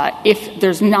if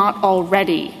there's not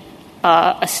already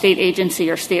a state agency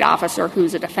or state officer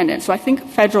who's a defendant. So I think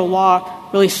federal law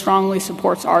really strongly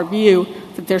supports our view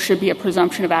that there should be a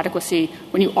presumption of adequacy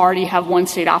when you already have one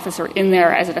state officer in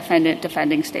there as a defendant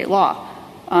defending state law.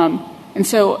 And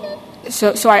so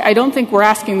I don't think we're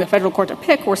asking the federal court to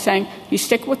pick. We're saying you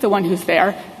stick with the one who's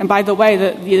there. And by the way,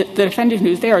 the defendant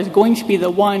who's there is going to be the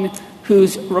one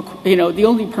who's, the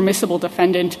only permissible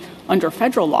defendant under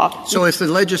federal law. So if the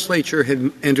legislature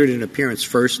had entered an appearance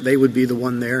first, they would be the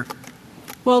one there?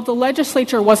 Well, the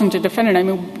legislature wasn't a defendant. I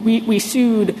mean, we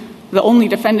sued the only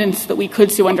defendants that we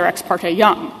could sue under Ex parte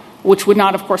Young. which would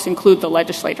not, of course, include the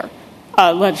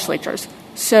legislatures.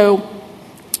 So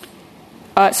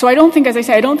I don't think, as I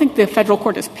say, I don't think the federal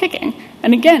court is picking.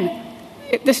 And again,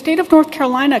 the state of North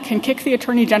Carolina can kick the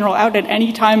attorney general out at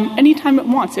any time it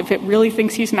wants if it really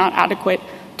thinks he's not adequate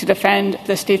to defend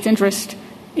the state's interest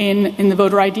in the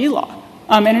voter ID law.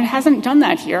 And it hasn't done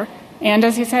that here. And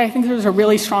as you say, I think there's a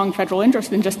really strong federal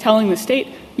interest in just telling the state,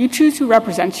 you choose who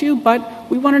represents you, but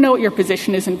we want to know what your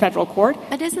position is in federal court.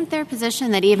 But isn't their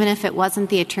position that even if it wasn't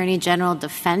the attorney general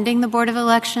defending the Board of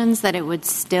Elections, that they would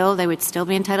still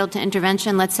be entitled to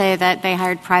intervention? Let's say that they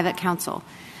hired private counsel.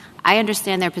 I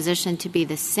understand their position to be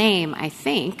the same, I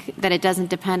think, that it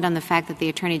doesn't depend on the fact that the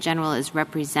attorney general is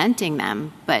representing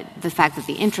them, but the fact that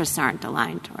the interests aren't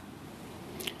aligned.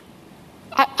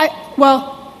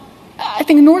 I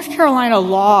think North Carolina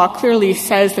law clearly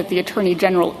says that the attorney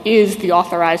general is the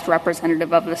authorized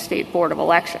representative of the state Board of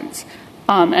Elections.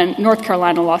 And North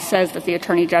Carolina law says that the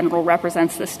attorney general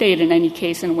represents the state in any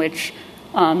case in which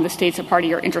the state's a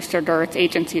party or interested or its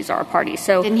agencies are a party.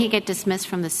 So didn't he get dismissed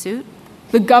from the suit?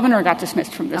 The governor got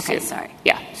dismissed from the suit. Okay, sorry.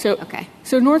 Yeah.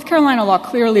 So North Carolina law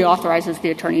clearly authorizes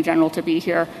the attorney general to be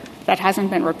here. That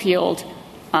hasn't been repealed.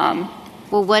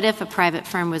 Well, what if a private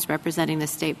firm was representing the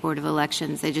state Board of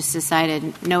Elections? They just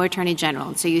decided no attorney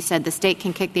general. So you said the state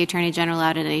can kick the attorney general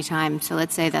out at any time. So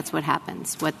let's say that's what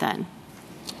happens. What then?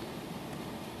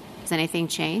 Does anything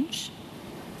change?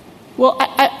 Well,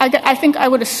 I think I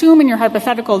would assume in your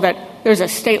hypothetical that there's a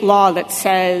state law that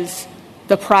says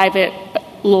the private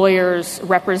lawyers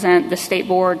represent the state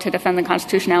board to defend the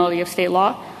constitutionality of state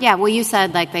law. Yeah, well, you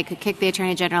said they could kick the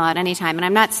attorney general at any time. And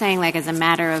I'm not saying as a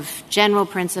matter of general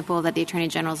principle that the attorney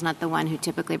general is not the one who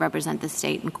typically represents the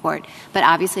state in court. But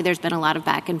obviously there's been a lot of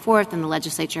back and forth, and the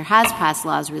legislature has passed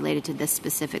laws related to this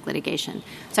specific litigation.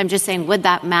 So I'm just saying, would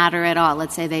that matter at all?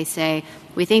 Let's say they say,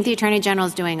 we think the attorney general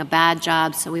is doing a bad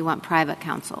job, so we want private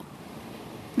counsel.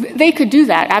 They could do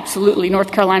that, absolutely.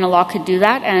 North Carolina law could do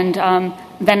that. And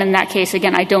then in that case,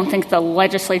 again, I don't think the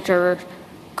legislature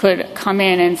could come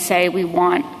in and say we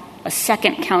want a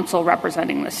second counsel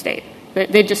representing the state.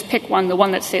 They'd just pick one, the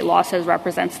one that state law says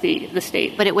represents the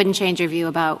state. But it wouldn't change your view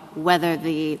about whether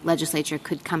the legislature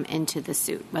could come into the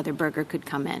suit, whether Berger could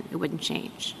come in. It wouldn't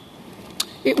change.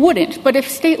 It wouldn't. But if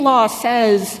state law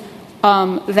says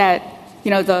that,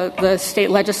 the state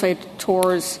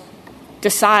legislators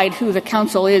decide who the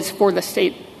counsel is for the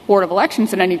state Board of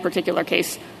Elections in any particular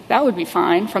case, that would be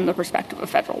fine from the perspective of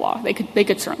federal law. They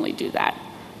could certainly do that.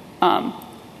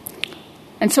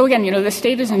 And so again, the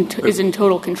state is in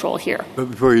total control here. But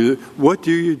what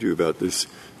do you do about this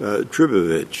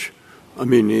Tribovich? I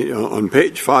mean, on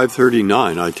page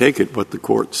 539, I take it what the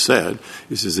court said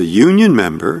is a union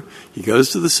member. He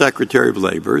goes to the Secretary of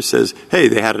Labor, says, hey,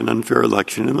 they had an unfair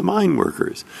election in the mine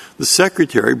workers. The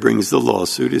secretary brings the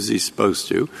lawsuit as he's supposed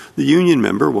to. The union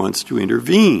member wants to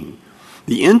intervene.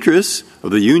 The interests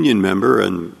of the union member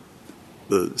and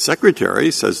the secretary,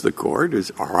 says the court,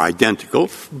 are identical,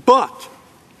 but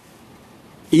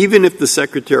even if the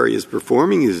secretary is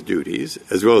performing his duties,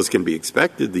 as well as can be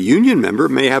expected, the union member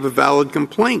may have a valid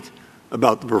complaint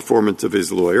about the performance of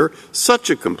his lawyer. Such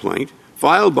a complaint,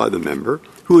 filed by the member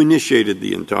who initiated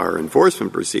the entire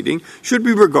enforcement proceeding, should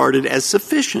be regarded as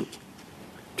sufficient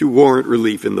to warrant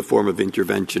relief in the form of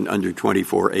intervention under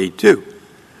 24A2.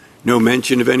 No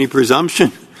mention of any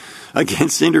presumption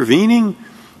against intervening.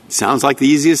 Sounds like the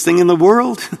easiest thing in the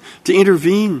world to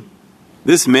intervene.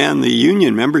 This man, the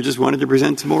union member, just wanted to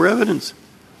present some more evidence.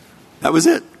 That was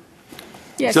it.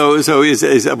 Yes. So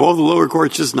have all the lower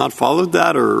courts just not followed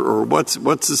that, or what's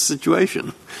the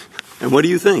situation? And what do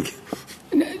you think?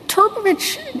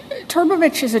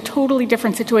 Tribovich is a totally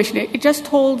different situation. It just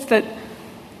holds that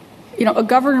a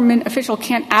government official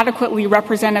can't adequately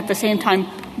represent at the same time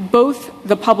both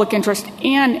the public interest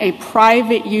and a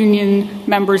private union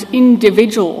member's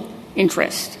individual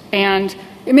interest. And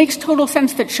it makes total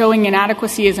sense that showing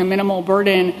inadequacy is a minimal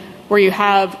burden where you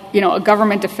have, a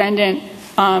government defendant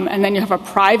and then you have a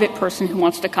private person who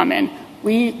wants to come in.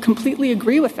 We completely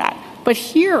agree with that. But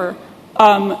here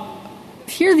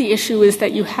the issue is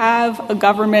that you have a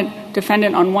government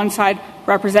defendant on one side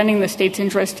representing the state's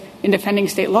interest in defending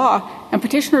state law, and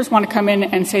petitioners want to come in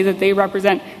and say that they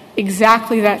represent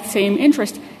exactly that same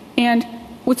interest. And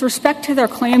with respect to their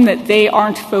claim that they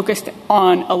aren't focused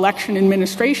on election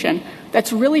administration,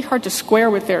 that's really hard to square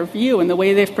with their view and the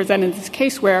way they've presented this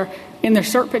case, where in their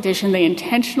cert petition they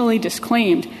intentionally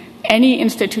disclaimed any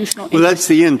institutional interest. Well, that's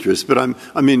the interest. But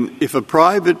if a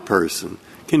private person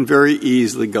can very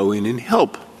easily go in and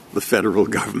help the federal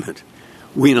government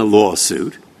win a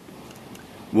lawsuit,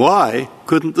 why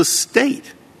couldn't the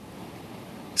state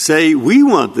say we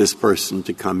want this person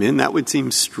to come in, that would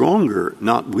seem stronger,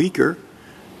 not weaker,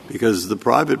 because the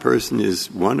private person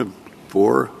is one of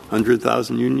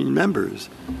 400,000 union members.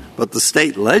 But the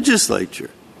state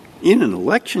legislature, in an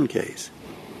election case,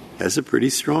 has a pretty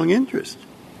strong interest.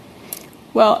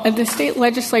 Well, the state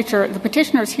legislature, the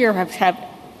petitioners here have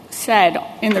said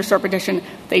in their cert petition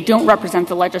they don't represent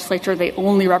the legislature, they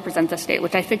only represent the state,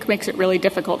 which I think makes it really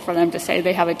difficult for them to say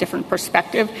they have a different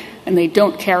perspective and they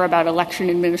don't care about election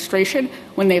administration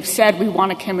when they've said we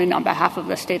want to come in on behalf of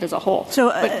the state as a whole. So,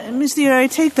 Ms. Thier, I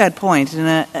take that point,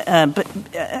 but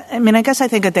I mean, I guess I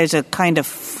think that there's a kind of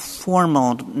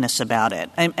formalness about it.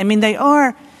 I mean, they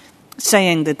are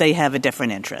saying that they have a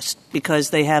different interest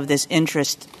because they have this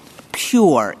interest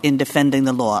pure in defending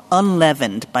the law,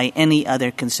 unleavened by any other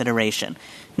consideration.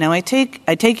 Now, I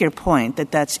take your point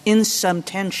that that's in some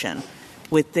tension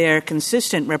with their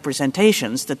consistent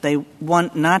representations that they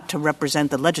want not to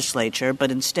represent the legislature,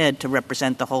 but instead to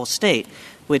represent the whole state,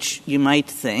 which you might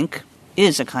think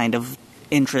is a kind of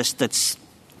interest that's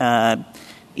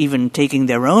even taking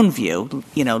their own view,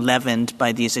 leavened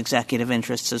by these executive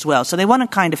interests as well. So they want to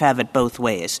kind of have it both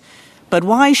ways. But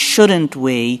why shouldn't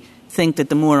we think that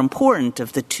the more important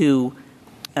of the two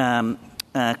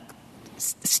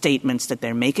statements that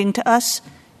they're making to us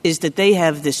is that they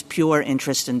have this pure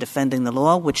interest in defending the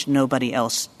law, which nobody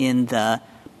else in the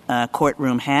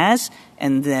courtroom has,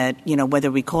 and that,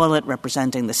 whether we call it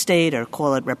representing the state or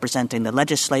call it representing the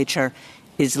legislature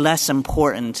is less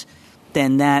important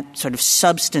than that sort of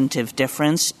substantive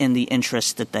difference in the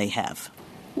interest that they have?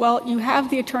 Well, you have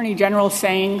the Attorney General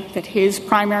saying that his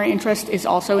primary interest is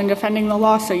also in defending the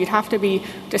law, so you'd have to be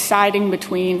deciding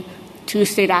between two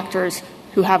state actors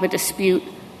who have a dispute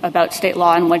about state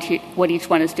law and what each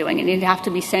one is doing. And you'd have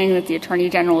to be saying that the Attorney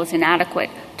General is inadequate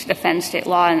to defend state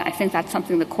law, and I think that's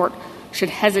something the court should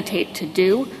hesitate to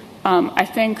do. I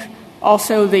think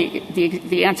also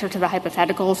the answer to the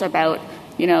hypotheticals about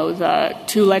the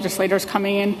two legislators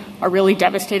coming in are really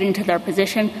devastating to their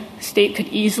position. The state could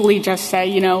easily just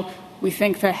say, we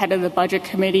think the head of the Budget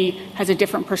Committee has a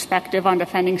different perspective on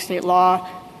defending state law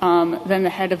than the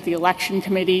head of the Election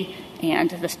Committee,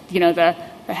 and the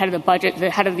head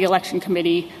of the Election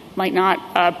Committee might not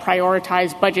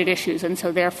prioritize budget issues, and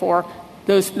so therefore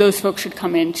those folks should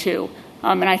come in too.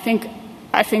 And I think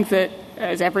that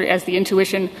as the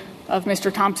intuition of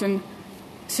Mr. Thompson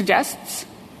suggests,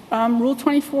 Rule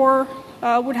 24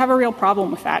 would have a real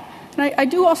problem with that. And I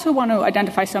do also want to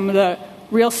identify some of the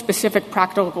real specific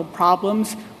practical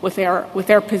problems with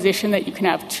their position that you can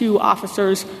have two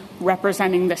officers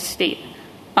representing the state.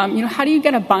 How do you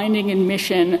get a binding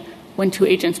admission when two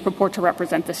agents purport to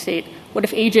represent the state? What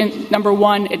if agent number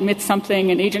one admits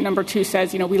something and agent number two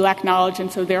says, we lack knowledge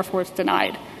and so therefore it's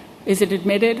denied? Is it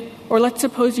admitted? Or let's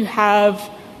suppose you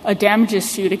have a damages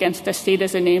suit against the state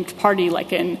as a named party,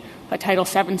 like in a Title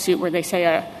VII suit where they say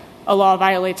a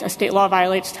state law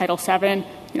violates Title VII,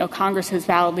 Congress has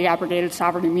validly abrogated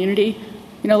sovereign immunity.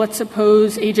 Let's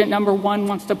suppose agent number one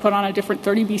wants to put on a different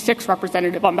 30B6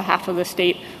 representative on behalf of the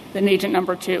state than agent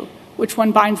number two. Which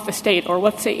one binds the state? Or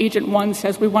let's say agent one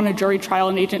says we want a jury trial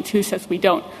and agent two says we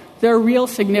don't. There are real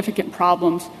significant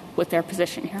problems with their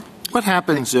position here. What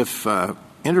happens if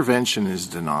intervention is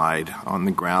denied on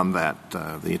the ground that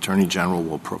the Attorney General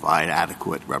will provide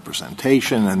adequate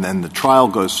representation, and then the trial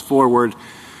goes forward?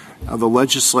 The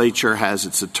legislature has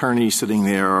its attorney sitting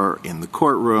there in the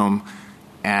courtroom,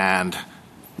 and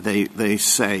they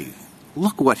say,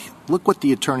 look what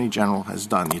the Attorney General has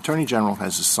done. The Attorney General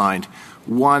has assigned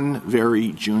one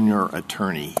very junior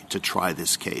attorney to try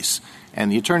this case,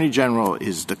 and the Attorney General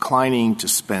is declining to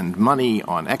spend money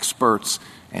on experts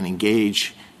and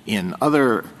engage in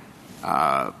other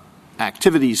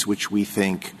activities which we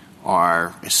think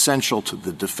are essential to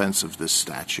the defense of this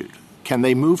statute. Can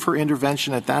they move for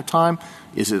intervention at that time?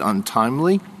 Is it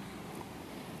untimely?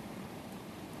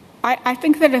 I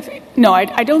think that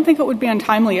I don't think it would be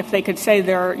untimely if they could say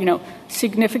there are,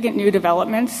 significant new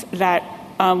developments that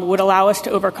would allow us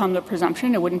to overcome the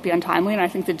presumption. It wouldn't be untimely, and I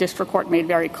think the district court made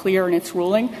very clear in its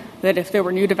ruling that if there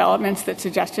were new developments that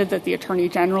suggested that the Attorney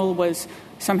General was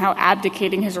somehow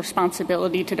abdicating his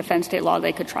responsibility to defend state law,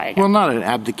 they could try again. Well, not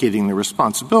abdicating the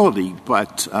responsibility,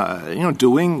 but,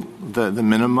 doing the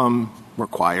minimum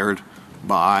required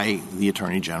by the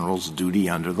Attorney General's duty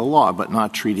under the law, but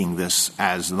not treating this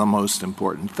as the most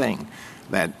important thing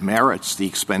that merits the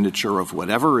expenditure of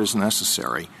whatever is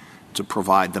necessary to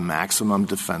provide the maximum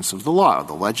defense of the law.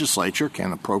 The legislature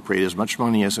can appropriate as much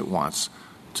money as it wants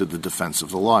to the defense of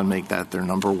the law and make that their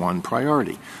number one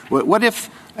priority. What if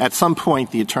at some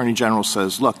point the Attorney General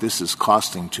says, look, this is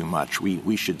costing too much,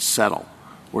 we should settle?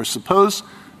 Or suppose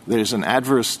there's an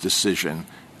adverse decision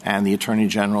and the Attorney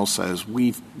General says,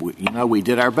 we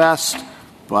did our best,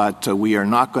 but we are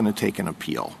not going to take an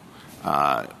appeal.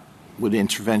 Would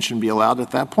intervention be allowed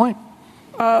at that point?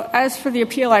 As for the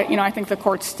appeal, I think the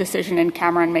court's decision in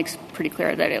Cameron makes pretty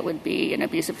clear that it would be an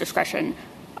abuse of discretion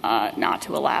not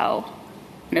to allow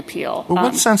an appeal. Well,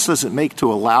 what sense does it make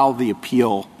to allow the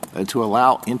appeal, to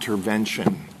allow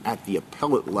intervention at the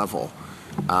appellate level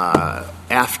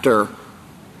after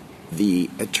the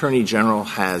Attorney General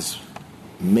has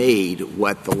made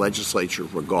what the legislature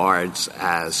regards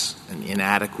as an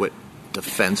inadequate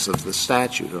defense of the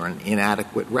statute or an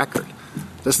inadequate record?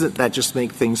 Doesn't that just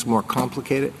make things more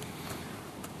complicated?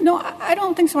 No, I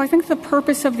don't think so. I think the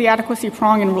purpose of the adequacy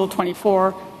prong in Rule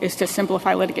 24 is to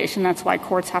simplify litigation. That's why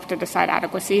courts have to decide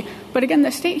adequacy. But again,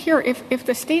 the state here, if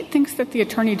the state thinks that the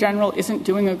Attorney General isn't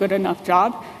doing a good enough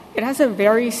job, it has a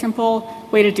very simple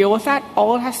way to deal with that.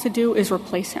 All it has to do is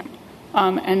replace him.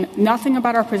 And nothing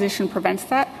about our position prevents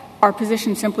that. Our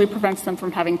position simply prevents them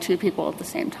from having two people at the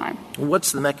same time.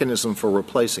 What's the mechanism for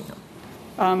replacing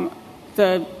him?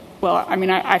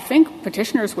 I think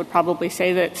petitioners would probably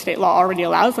say that state law already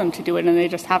allows them to do it and they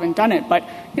just haven't done it. But,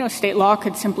 state law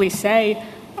could simply say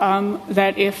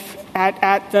that if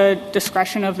at the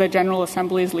discretion of the General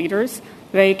Assembly's leaders,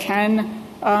 they can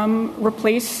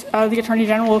replace the Attorney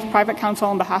General with private counsel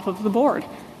on behalf of the board.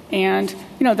 And,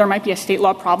 there might be a state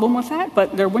law problem with that,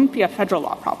 but there wouldn't be a federal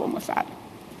law problem with that.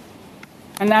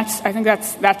 And I think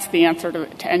that's the answer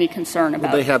to any concern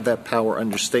about. Will they have that power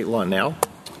under state law now?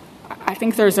 I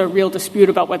think there's a real dispute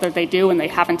about whether they do, and they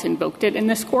haven't invoked it in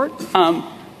this court.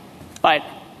 But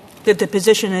the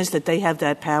position is that they have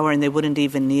that power and they wouldn't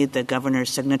even need the governor's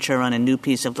signature on a new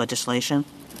piece of legislation?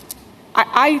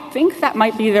 I think that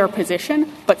might be their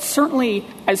position, but certainly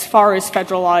as far as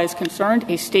federal law is concerned,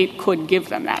 a state could give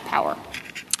them that power.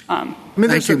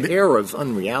 There's an air of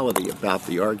unreality about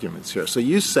the arguments here. So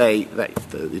you say that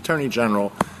the Attorney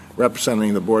General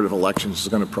representing the Board of Elections is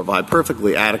going to provide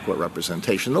perfectly adequate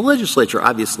representation. The legislature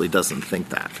obviously doesn't think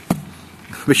that.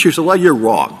 But you say, well, you're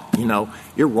wrong.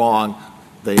 You're wrong.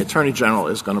 The Attorney General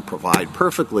is going to provide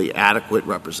perfectly adequate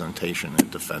representation in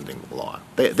defending the law.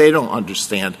 They don't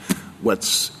understand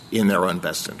what's in their own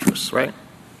best interests, right?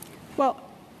 Well,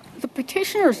 the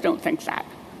petitioners don't think that,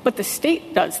 but the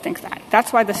state does think that.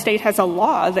 That's why the state has a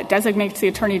law that designates the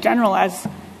Attorney General as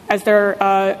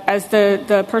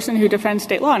the person who defends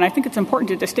state law. And I think it's important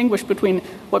to distinguish between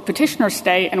what petitioners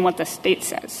say and what the state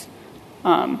says.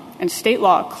 And state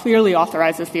law clearly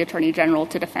authorizes the Attorney General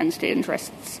to defend state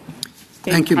interests.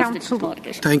 Thank you.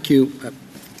 Litigation. Thank you.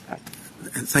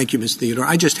 Thank you, Ms. Theodore.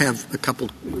 I just have a couple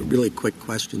really quick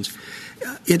questions.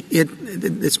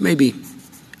 It's maybe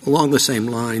along the same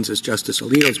lines as Justice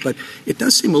Alito's, but it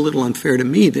does seem a little unfair to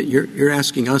me that you're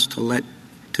asking us to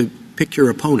pick your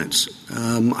opponents.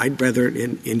 I'd rather,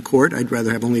 in court, I'd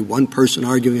rather have only one person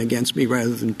arguing against me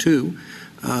rather than two.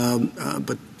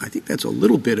 But I think that's a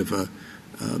little bit of a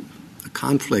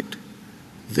conflict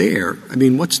there. I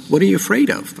mean, what are you afraid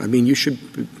of? I mean,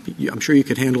 I'm sure you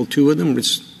could handle two of them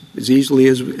as easily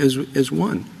as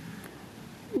one.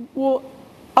 Well,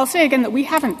 I'll say again that we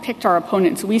haven't picked our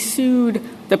opponents. We sued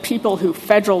the people who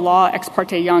federal law, Ex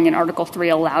parte Young, and Article 3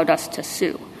 allowed us to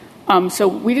sue. So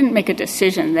we didn't make a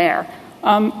decision there.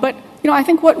 But, I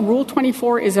think what Rule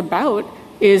 24 is about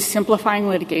is simplifying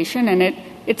litigation, and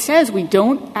it says we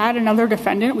don't add another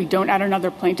defendant, we don't add another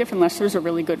plaintiff unless there's a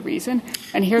really good reason.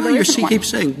 And here there isn't one. You keep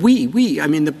saying we. I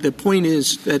mean, the point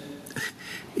is that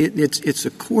it's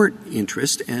a court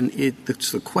interest, and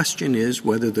the question is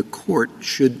whether the court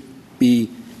should be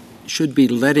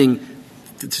letting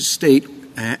the state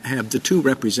have the two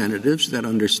representatives that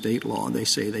under state law they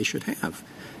say they should have.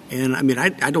 And I mean,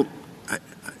 I don't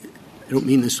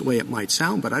mean this the way it might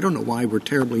sound, but I don't know why we're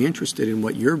terribly interested in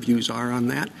what your views are on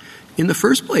that in the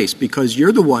first place, because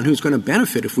you're the one who's going to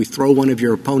benefit if we throw one of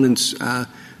your opponents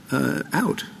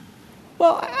out.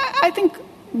 Well, I think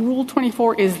Rule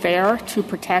 24 is there to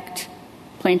protect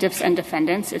plaintiffs and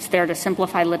defendants. It's there to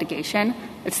simplify litigation.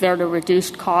 It's there to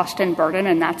reduce cost and burden,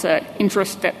 and that's an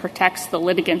interest that protects the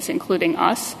litigants, including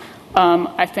us.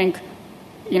 I think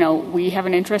we have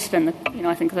an interest, and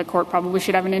I think the court probably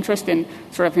should have an interest in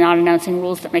sort of not announcing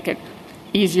rules that make it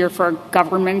easier for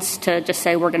governments to just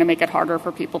say we're going to make it harder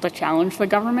for people to challenge the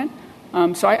government.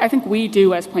 So I think we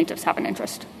do, as plaintiffs, have an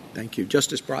interest. Thank you.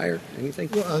 Justice Breyer, anything?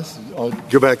 Well, I'll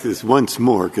go back to this once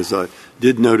more, because I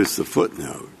did notice the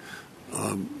footnote,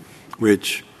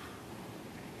 which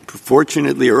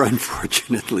fortunately or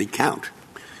unfortunately count.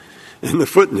 And the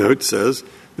footnote says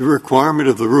the requirement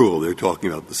of the rule, they're talking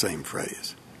about the same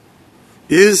phrase,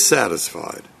 is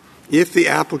satisfied if the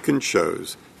applicant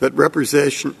shows that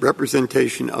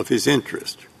representation of his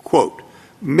interest, quote,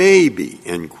 may be,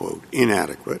 end quote,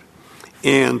 inadequate,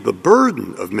 and the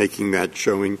burden of making that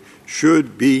showing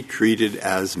should be treated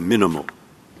as minimal.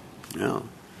 Now,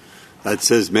 that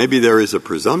says maybe there is a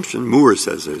presumption. Moore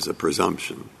says there's a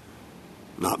presumption.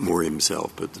 Not Moore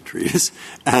himself, but the treatise.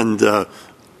 And,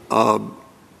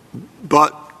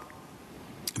 but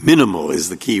minimal is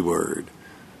the key word.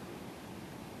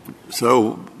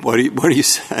 So what do you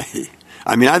say?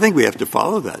 I mean, I think we have to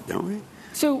follow that, don't we?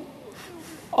 So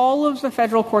all of the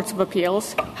federal courts of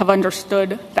appeals have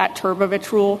understood that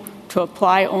Turbovich rule to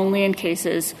apply only in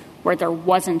cases where there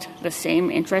wasn't the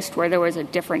same interest, where there was a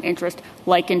different interest,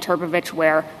 like in Turbovich,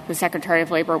 where the Secretary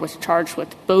of Labor was charged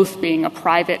with both being a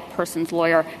private person's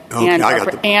lawyer and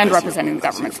representing the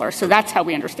government's lawyer. So that's how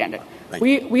we understand it.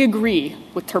 We agree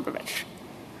with Turbovich.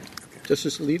 Okay.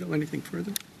 Justice Alito, anything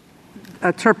further?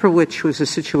 Turbovich was a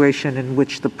situation in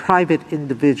which the private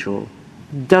individual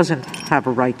doesn't have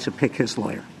a right to pick his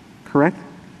lawyer, correct?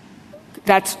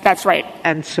 That's right.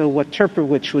 And so what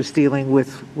Turbovich was dealing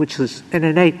with, which was an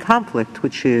innate conflict,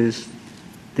 which is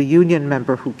the union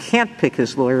member who can't pick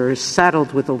his lawyer is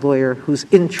saddled with a lawyer whose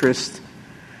interest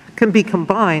can be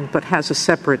combined but has a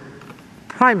separate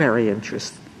primary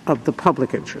interest of the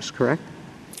public interest, correct?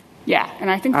 Yeah, and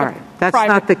I think that's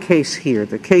not the case here.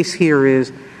 The case here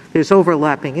is there's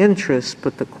overlapping interests,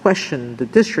 but the question the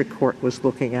district court was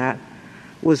looking at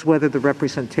was whether the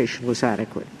representation was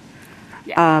adequate.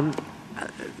 Yeah.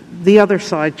 The other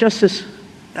side, Justice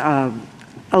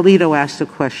Alito asked a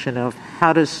question of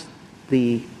how does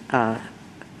the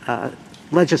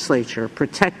legislature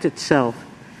protect itself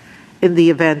in the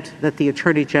event that the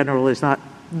Attorney General is not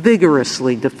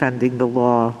vigorously defending the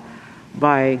law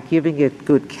by giving it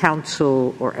good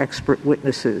counsel or expert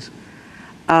witnesses.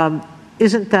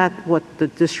 Isn't that what the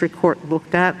district court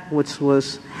looked at, which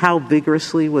was how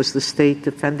vigorously was the state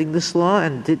defending this law?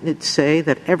 And didn't it say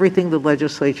that everything the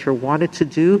legislature wanted to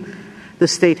do, the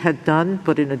state had done,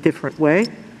 but in a different way?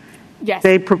 Yes.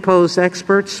 They proposed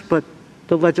experts, but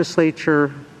the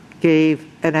legislature gave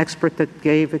an expert that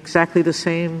gave exactly the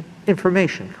same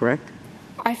information, correct?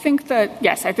 I think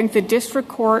the district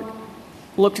court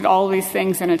looked at all of these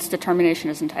things and its determination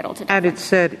is entitled to defend. And it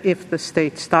said if the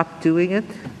state stopped doing it,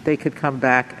 they could come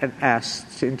back and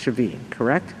ask to intervene,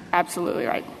 correct? Absolutely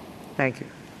right. Thank you.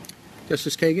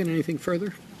 Justice Kagan, anything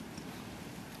further?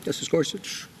 Justice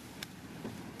Gorsuch?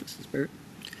 Justice Barrett?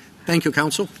 Thank you,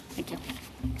 counsel. Thank you.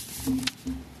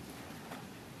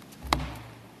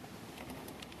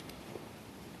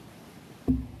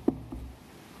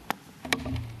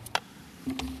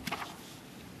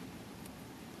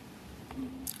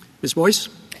 Ms. Boyce?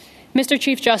 Mr.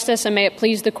 Chief Justice, and may it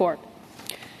please the Court.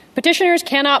 Petitioners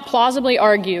cannot plausibly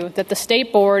argue that the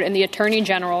State Board and the Attorney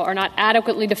General are not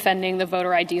adequately defending the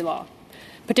voter ID law.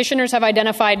 Petitioners have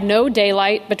identified no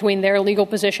daylight between their legal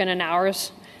position and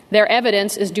ours. Their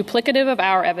evidence is duplicative of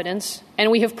our evidence,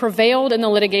 and we have prevailed in the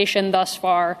litigation thus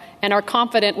far and are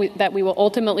confident that we will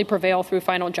ultimately prevail through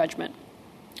final judgment.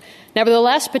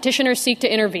 Nevertheless, petitioners seek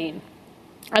to intervene.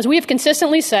 As we have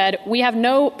consistently said, we have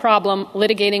no problem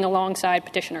litigating alongside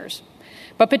petitioners.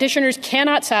 But petitioners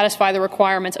cannot satisfy the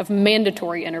requirements of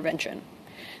mandatory intervention.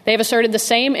 They have asserted the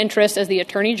same interest as the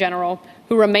Attorney General,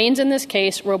 who remains in this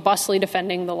case robustly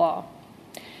defending the law.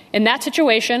 In that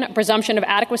situation, a presumption of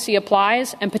adequacy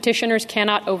applies, and petitioners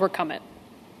cannot overcome it.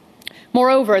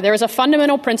 Moreover, there is a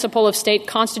fundamental principle of state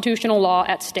constitutional law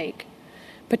at stake.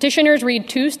 Petitioners read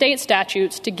two state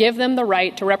statutes to give them the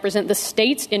right to represent the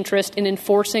state's interest in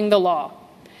enforcing the law.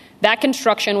 That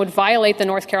construction would violate the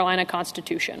North Carolina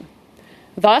Constitution.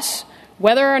 Thus,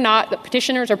 whether or not the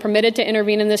petitioners are permitted to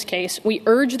intervene in this case, we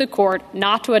urge the Court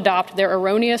not to adopt their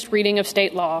erroneous reading of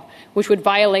state law, which would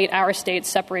violate our state's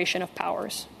separation of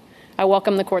powers. I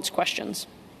welcome the Court's questions.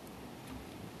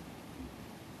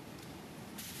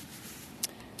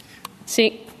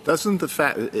 Doesn't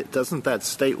that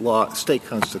state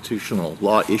constitutional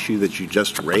law issue that you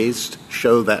just raised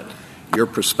show that your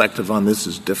perspective on this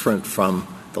is different from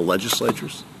the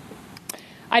legislature's?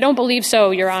 I don't believe so,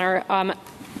 Your Honor.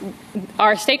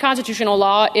 Our state constitutional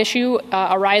law issue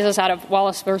arises out of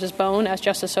Wallace versus Bone, as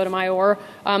Justice Sotomayor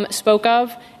spoke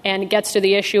of, and gets to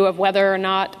the issue of whether or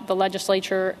not the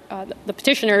legislature, the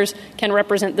petitioners, can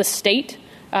represent the state,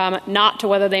 not to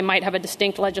whether they might have a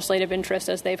distinct legislative interest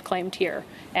as they've claimed here.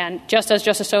 And just as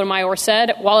Justice Sotomayor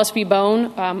said, Wallace v.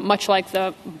 Bone, much like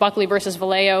the Buckley versus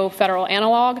Vallejo federal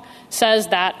analog, says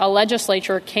that a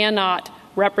legislature cannot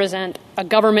represent a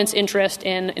government's interest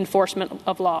in enforcement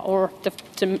of law, or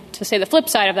to say the flip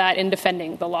side of that, in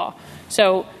defending the law.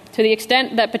 So to the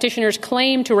extent that petitioners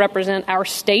claim to represent our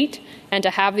state and to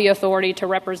have the authority to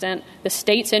represent the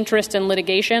state's interest in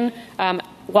litigation,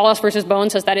 Wallace v. Bone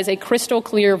says that is a crystal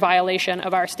clear violation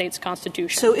of our state's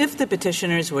constitution. So if the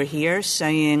petitioners were here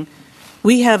saying,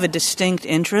 we have a distinct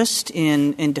interest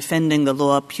in defending the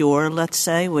law pure, let's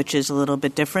say, which is a little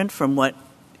bit different from what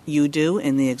you do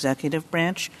in the executive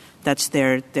branch, that's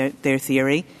their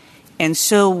theory. And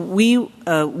so we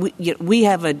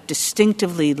have a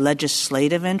distinctively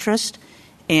legislative interest,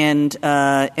 and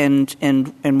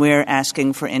we're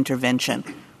asking for intervention.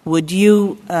 Would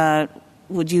you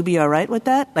be all right with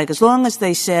that? Like, as long as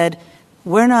they said,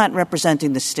 we're not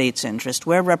representing the state's interest,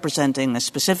 we're representing a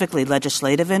specifically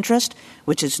legislative interest,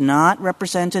 which is not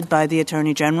represented by the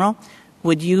Attorney General,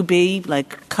 would you be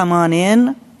like, come on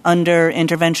in under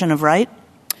intervention of right?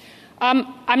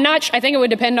 I'm not. I think it would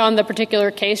depend on the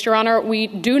particular case, Your Honor. We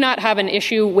do not have an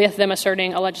issue with them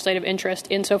asserting a legislative interest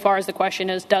insofar as the question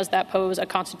is, does that pose a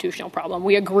constitutional problem?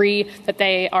 We agree that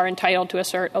they are entitled to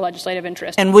assert a legislative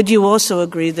interest. And would you also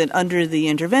agree that under the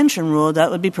intervention rule, that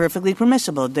would be perfectly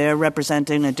permissible? They're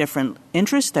representing a different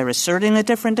interest. They're asserting a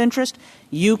different interest.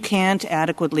 You can't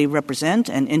adequately represent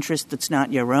an interest that's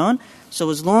not your own.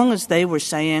 So as long as they were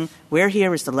saying, we're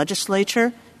here as the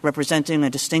legislature, representing a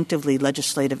distinctively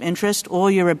legislative interest,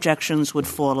 all your objections would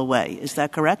fall away. Is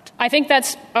that correct? I think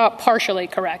that's partially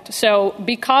correct. So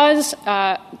because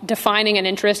defining an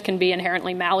interest can be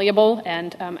inherently malleable,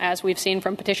 and as we've seen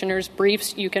from petitioners'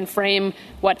 briefs, you can frame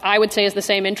what I would say is the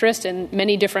same interest in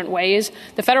many different ways,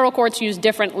 the federal courts use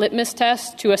different litmus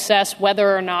tests to assess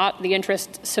whether or not the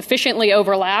interests sufficiently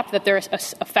overlap that they're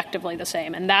effectively the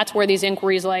same. And that's where these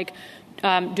inquiries like,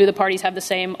 do the parties have the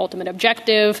same ultimate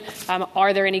objective?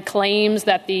 Are there any claims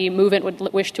that the movement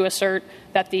would wish to assert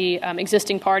that the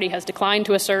existing party has declined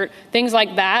to assert? Things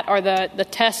like that are the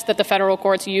tests that the federal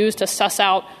courts use to suss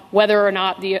out whether or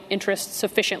not the interests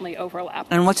sufficiently overlap.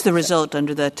 And what's the result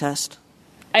under that test?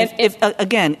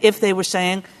 If they were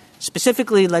saying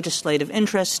specifically legislative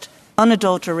interest,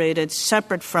 unadulterated,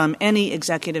 separate from any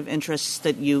executive interests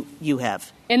that you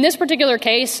have. In this particular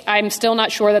case, I'm still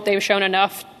not sure that they've shown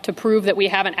enough to prove that we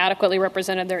haven't adequately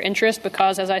represented their interest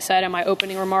because, as I said in my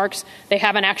opening remarks, they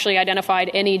haven't actually identified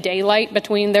any daylight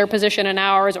between their position and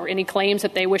ours, or any claims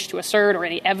that they wish to assert, or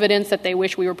any evidence that they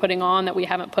wish we were putting on that we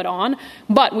haven't put on.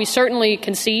 But we certainly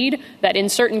concede that in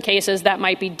certain cases that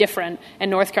might be different, and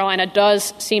North Carolina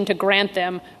does seem to grant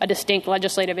them a distinct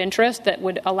legislative interest that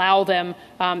would allow them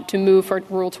to move for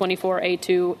Rule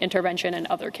 24A2 intervention in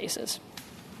other cases.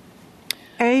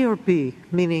 A or B,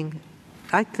 meaning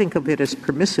I think of it as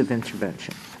permissive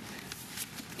intervention.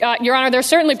 Your Honor, they're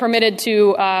certainly permitted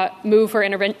to move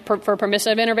for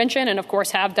permissive intervention, and of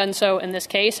course have done so in this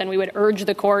case. And we would urge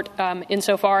the court,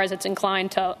 insofar as it's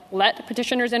inclined to let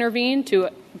petitioners intervene, to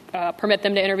permit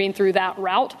them to intervene through that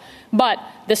route. But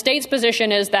the state's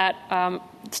position is that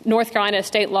North Carolina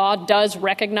state law does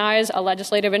recognize a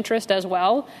legislative interest as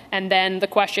well. And then the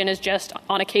question is just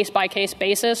on a case-by-case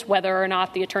basis whether or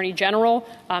not the Attorney General,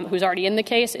 who's already in the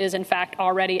case, is in fact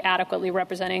already adequately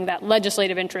representing that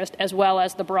legislative interest as well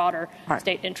as the broader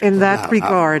state interest. In that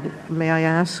regard, may I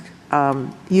ask,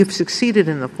 you've succeeded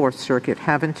in the Fourth Circuit,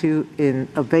 haven't you, in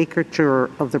a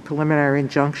vacatur of the preliminary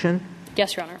injunction?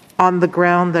 Yes, Your Honor. On the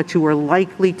ground that you were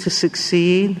likely to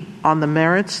succeed on the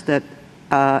merits that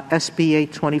SB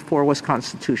 824 was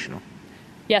constitutional?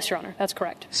 Yes, Your Honor, that's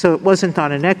correct. So it wasn't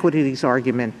on an equities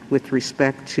argument with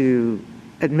respect to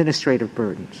administrative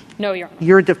burdens? No, Your Honor.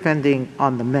 You're defending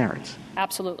on the merits?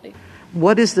 Absolutely.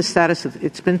 What is the status of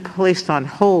it's been placed on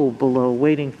hold below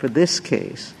waiting for this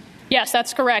case? Yes,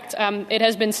 that's correct. It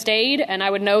has been stayed, and I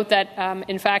would note that,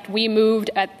 in fact, we moved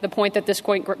at the point that this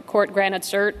court granted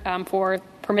cert for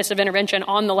permissive intervention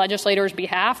on the legislator's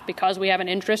behalf because we have an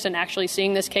interest in actually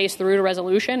seeing this case through to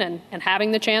resolution and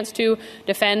having the chance to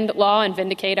defend law and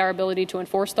vindicate our ability to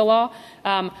enforce the law.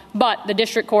 But the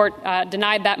district court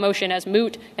denied that motion as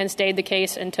moot and stayed the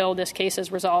case until this case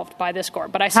is resolved by this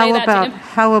court. But I say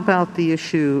how about the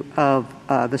issue of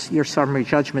your summary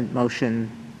judgment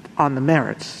motion on the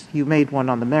merits? You made one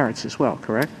on the merits as well,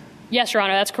 correct? Yes, Your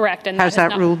Honor, that's correct. And has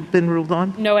that been ruled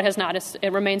on? No, it has not.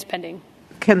 It remains pending.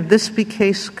 Can this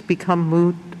case become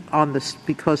moot on this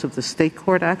because of the state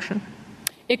court action?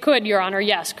 It could, Your Honor,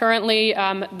 yes. Currently,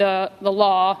 the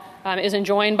law is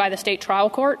enjoined by the state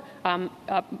trial court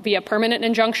via permanent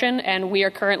injunction, and we are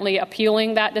currently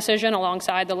appealing that decision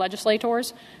alongside the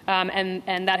legislators,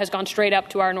 and that has gone straight up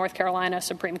to our North Carolina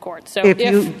Supreme Court. So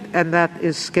and that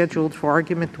is scheduled for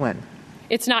argument when?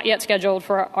 It's not yet scheduled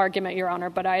for argument, Your Honor,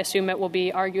 but I assume it will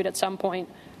be argued at some point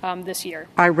this year.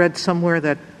 I read somewhere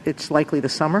that it's likely the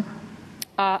summer.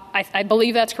 I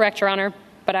believe that's correct, Your Honor,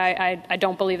 but I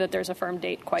don't believe that there's a firm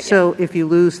date quite yet. So if you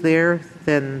lose there,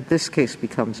 then this case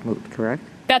becomes moot, correct?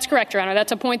 That's correct, Your Honor.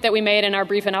 That's a point that we made in our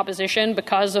brief in opposition.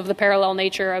 Because of the parallel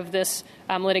nature of this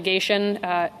litigation,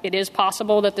 it is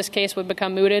possible that this case would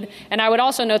become mooted. And I would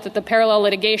also note that the parallel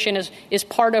litigation is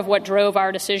part of what drove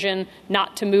our decision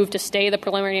not to move to stay the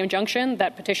preliminary injunction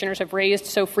that petitioners have raised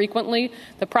so frequently.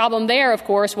 The problem there, of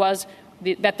course, was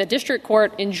that the district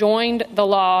court enjoined the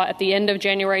law at the end of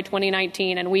January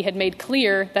 2019, and we had made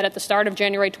clear that at the start of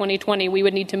January 2020, we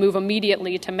would need to move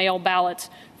immediately to mail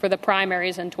ballots for the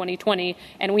primaries in 2020.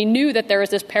 And we knew that there was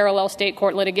this parallel state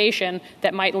court litigation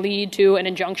that might lead to an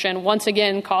injunction, once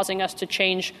again causing us to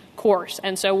change course.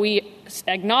 And so we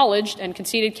acknowledged and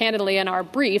conceded candidly in our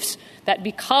briefs that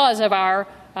because of our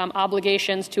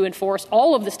obligations to enforce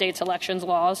all of the state's elections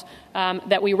laws,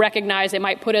 that we recognize it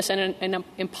might put us in an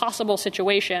impossible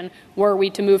situation were we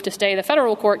to move to stay the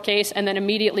federal court case and then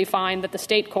immediately find that the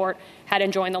state court had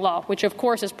enjoined the law, which, of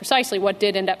course, is precisely what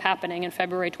did end up happening in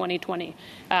February 2020.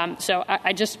 So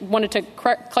I just wanted to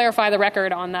clarify the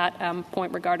record on that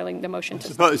point regarding the motion.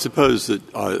 Suppose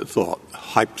that I thought,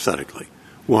 hypothetically,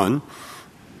 one,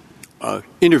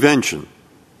 intervention,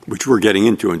 which we're getting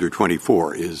into under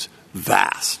 24, is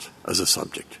vast as a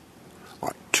subject.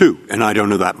 Right. Two, and I don't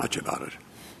know that much about it.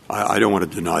 I don't want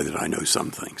to deny that I know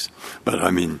some things. But, I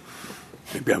mean,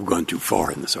 maybe I've gone too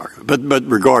far in this argument. But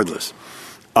regardless,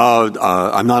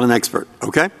 I'm not an expert,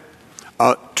 okay?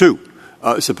 Two,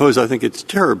 suppose I think it's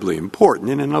terribly important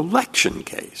in an election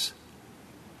case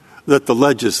that the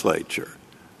legislature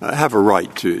have a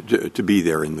right to be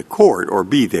there in the court or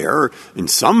be there in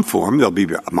some form. There'll be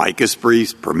amicus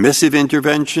briefs, permissive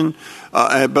intervention.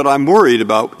 But I'm worried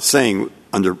about saying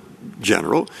under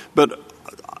general. But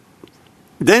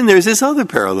then there's this other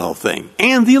parallel thing.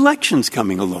 And the election's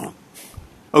coming along.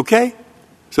 Okay?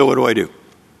 So what do I do?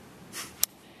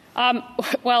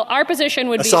 Well, our position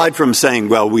would be... Aside from saying,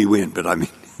 well, we win, but I mean...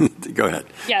 Go ahead.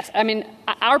 Yes. I mean,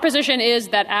 our position is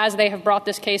that as they have brought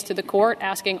this case to the court,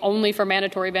 asking only for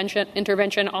mandatory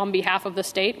intervention on behalf of the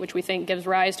state, which we think gives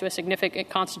rise to a significant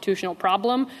constitutional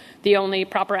problem, the only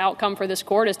proper outcome for this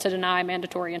court is to deny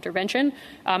mandatory intervention.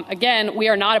 Again, we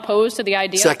are not opposed to the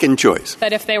idea... Second choice.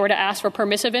 ...that if they were to ask for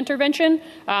permissive intervention,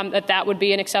 that would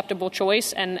be an acceptable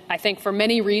choice. And I think for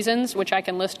many reasons, which I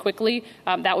can list quickly,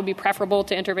 that would be preferable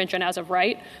to intervention as of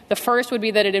right. The first would be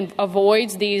that it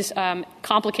avoids these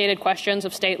complicated questions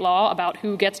of state law about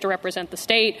who gets to represent the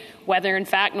state, whether, in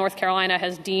fact, North Carolina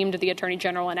has deemed the Attorney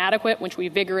General inadequate, which we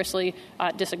vigorously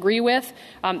disagree with.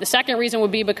 The second reason would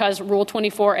be because Rule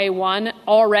 24A1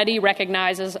 already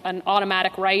recognizes an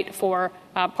automatic right for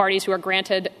parties who are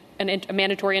granted a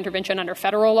mandatory intervention under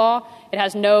federal law. It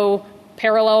has no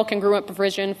parallel congruent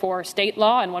provision for state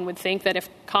law, and one would think that if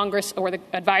Congress or the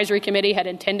advisory committee had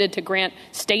intended to grant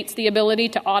states the ability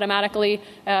to automatically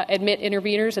admit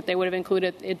interveners, that they would have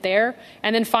included it there.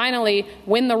 And then finally,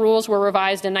 when the rules were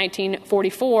revised in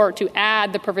 1944 to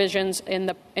add the provisions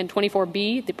in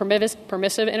 24B, the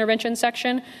permissive intervention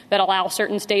section, that allow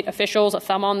certain state officials a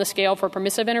thumb on the scale for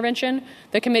permissive intervention,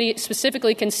 the committee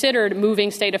specifically considered moving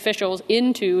state officials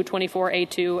into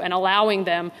 24A2 and allowing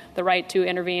them the right to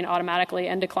intervene automatically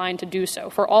and declined to do so.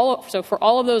 For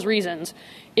all of those reasons,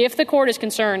 if the court is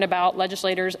concerned about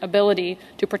legislators' ability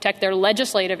to protect their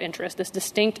legislative interest, this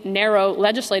distinct, narrow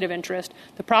legislative interest,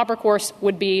 the proper course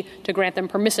would be to grant them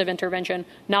permissive intervention,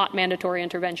 not mandatory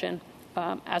intervention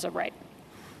as of right.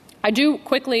 I do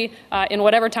quickly, in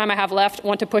whatever time I have left,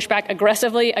 want to push back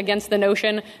aggressively against the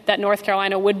notion that North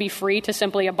Carolina would be free to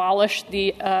simply abolish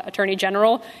the Attorney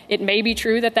General. It may be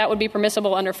true that that would be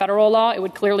permissible under federal law. It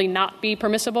would clearly not be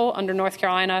permissible under North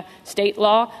Carolina state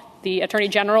law. The Attorney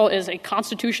General is a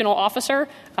constitutional officer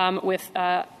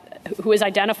who is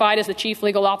identified as the chief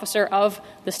legal officer of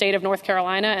the state of North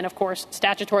Carolina. And, of course,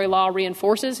 statutory law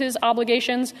reinforces his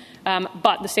obligations.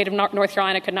 But the state of North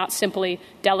Carolina could not simply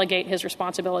delegate his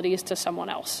responsibilities to someone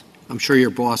else. I'm sure your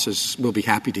bosses will be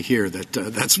happy to hear that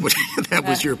that's what that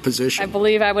was your position. I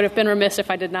believe I would have been remiss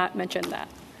if I did not mention that.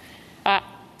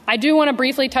 I do want to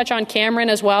briefly touch on Cameron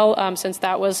as well, since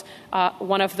that was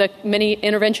one of the many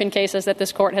intervention cases that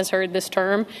this court has heard this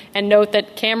term, and note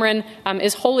that Cameron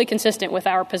is wholly consistent with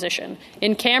our position.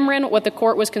 In Cameron, what the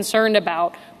court was concerned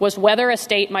about was whether a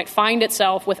state might find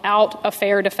itself without a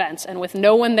fair defense and with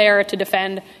no one there to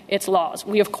defend its laws.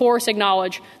 We, of course,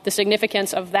 acknowledge the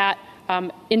significance of that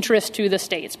interest to the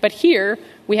states. But here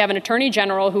we have an attorney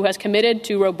general who has committed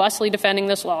to robustly defending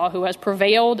this law, who has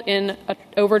prevailed in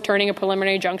overturning a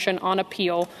preliminary injunction on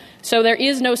appeal. So there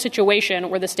is no situation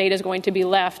where the state is going to be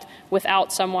left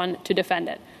without someone to defend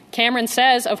it. Cameron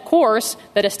says, of course,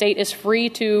 that a state is free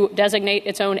to designate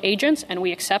its own agents, and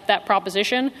we accept that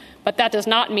proposition. But that does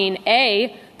not mean,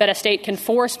 A, that a state can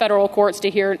force federal courts to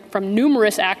hear from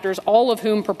numerous actors, all of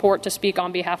whom purport to speak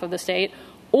on behalf of the state,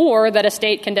 or that a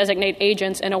state can designate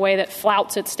agents in a way that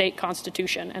flouts its state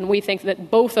constitution. And we think that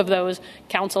both of those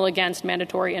counsel against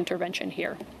mandatory intervention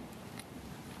here.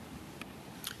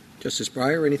 Justice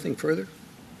Breyer, anything further?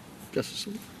 Justice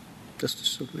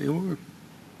Sotomayor?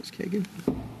 Ms. Kagan?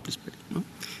 No?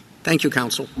 Thank you,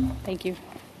 counsel. Thank you.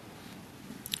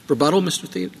 Rebuttal, Mr.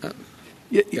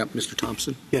 Mr.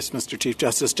 Thompson. Yes, Mr. Chief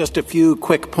Justice. Just a few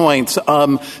quick points.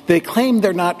 They claim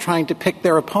they're not trying to pick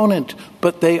their opponent,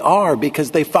 but they are,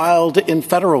 because they filed in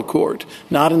federal court,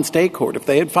 not in state court. If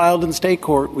they had filed in state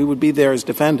court, we would be there as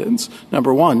defendants,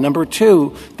 number one. Number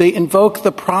two, they invoke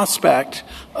the prospect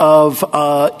of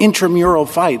intramural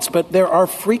fights, but there are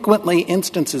frequently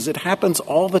instances, it happens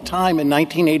all the time in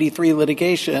 1983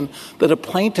 litigation, that a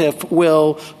plaintiff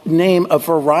will name a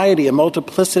variety, a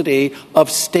multiplicity of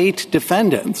state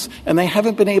defendants, and they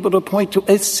haven't been able to point to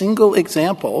a single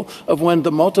example of when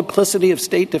the multiplicity of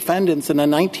state defendants in a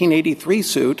 1983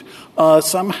 suit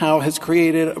somehow has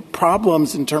created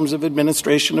problems in terms of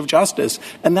administration of justice.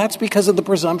 And that's because of the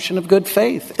presumption of good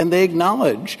faith. And they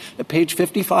acknowledge at page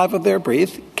 55 of their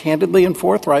brief, candidly and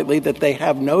forthrightly, that they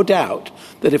have no doubt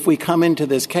that if we come into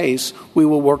this case, we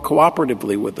will work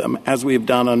cooperatively with them, as we have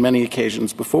done on many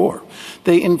occasions before.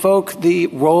 They invoke the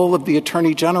role of the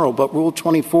Attorney General, but Rule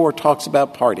 24 talks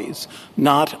about parties,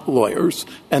 not lawyers.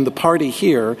 And the party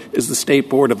here is the State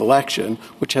Board of Election,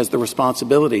 which has the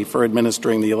responsibility for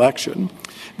administering the election.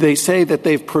 They say that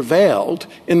they've prevailed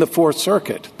in the Fourth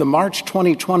Circuit. The March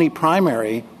 2020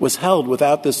 primary was held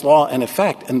without this law in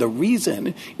effect, and the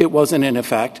reason it wasn't in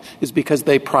effect is because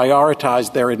they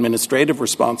prioritized their administrative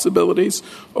responsibilities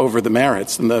over the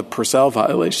merits and the Purcell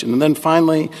violation. And then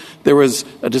finally, there was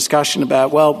a discussion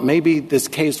about, well, maybe this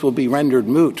case will be rendered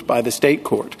moot by the state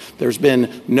court. There's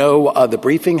been the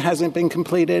briefing hasn't been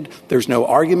completed. There's no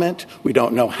argument. We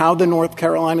don't know how the North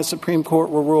Carolina Supreme Court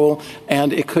will rule,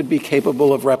 and it could be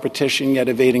capable of repetition yet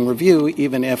evading review,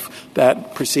 even if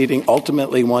that proceeding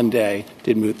ultimately one day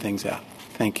did moot things out.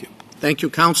 Thank you. Thank you,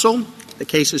 counsel. The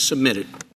case is submitted.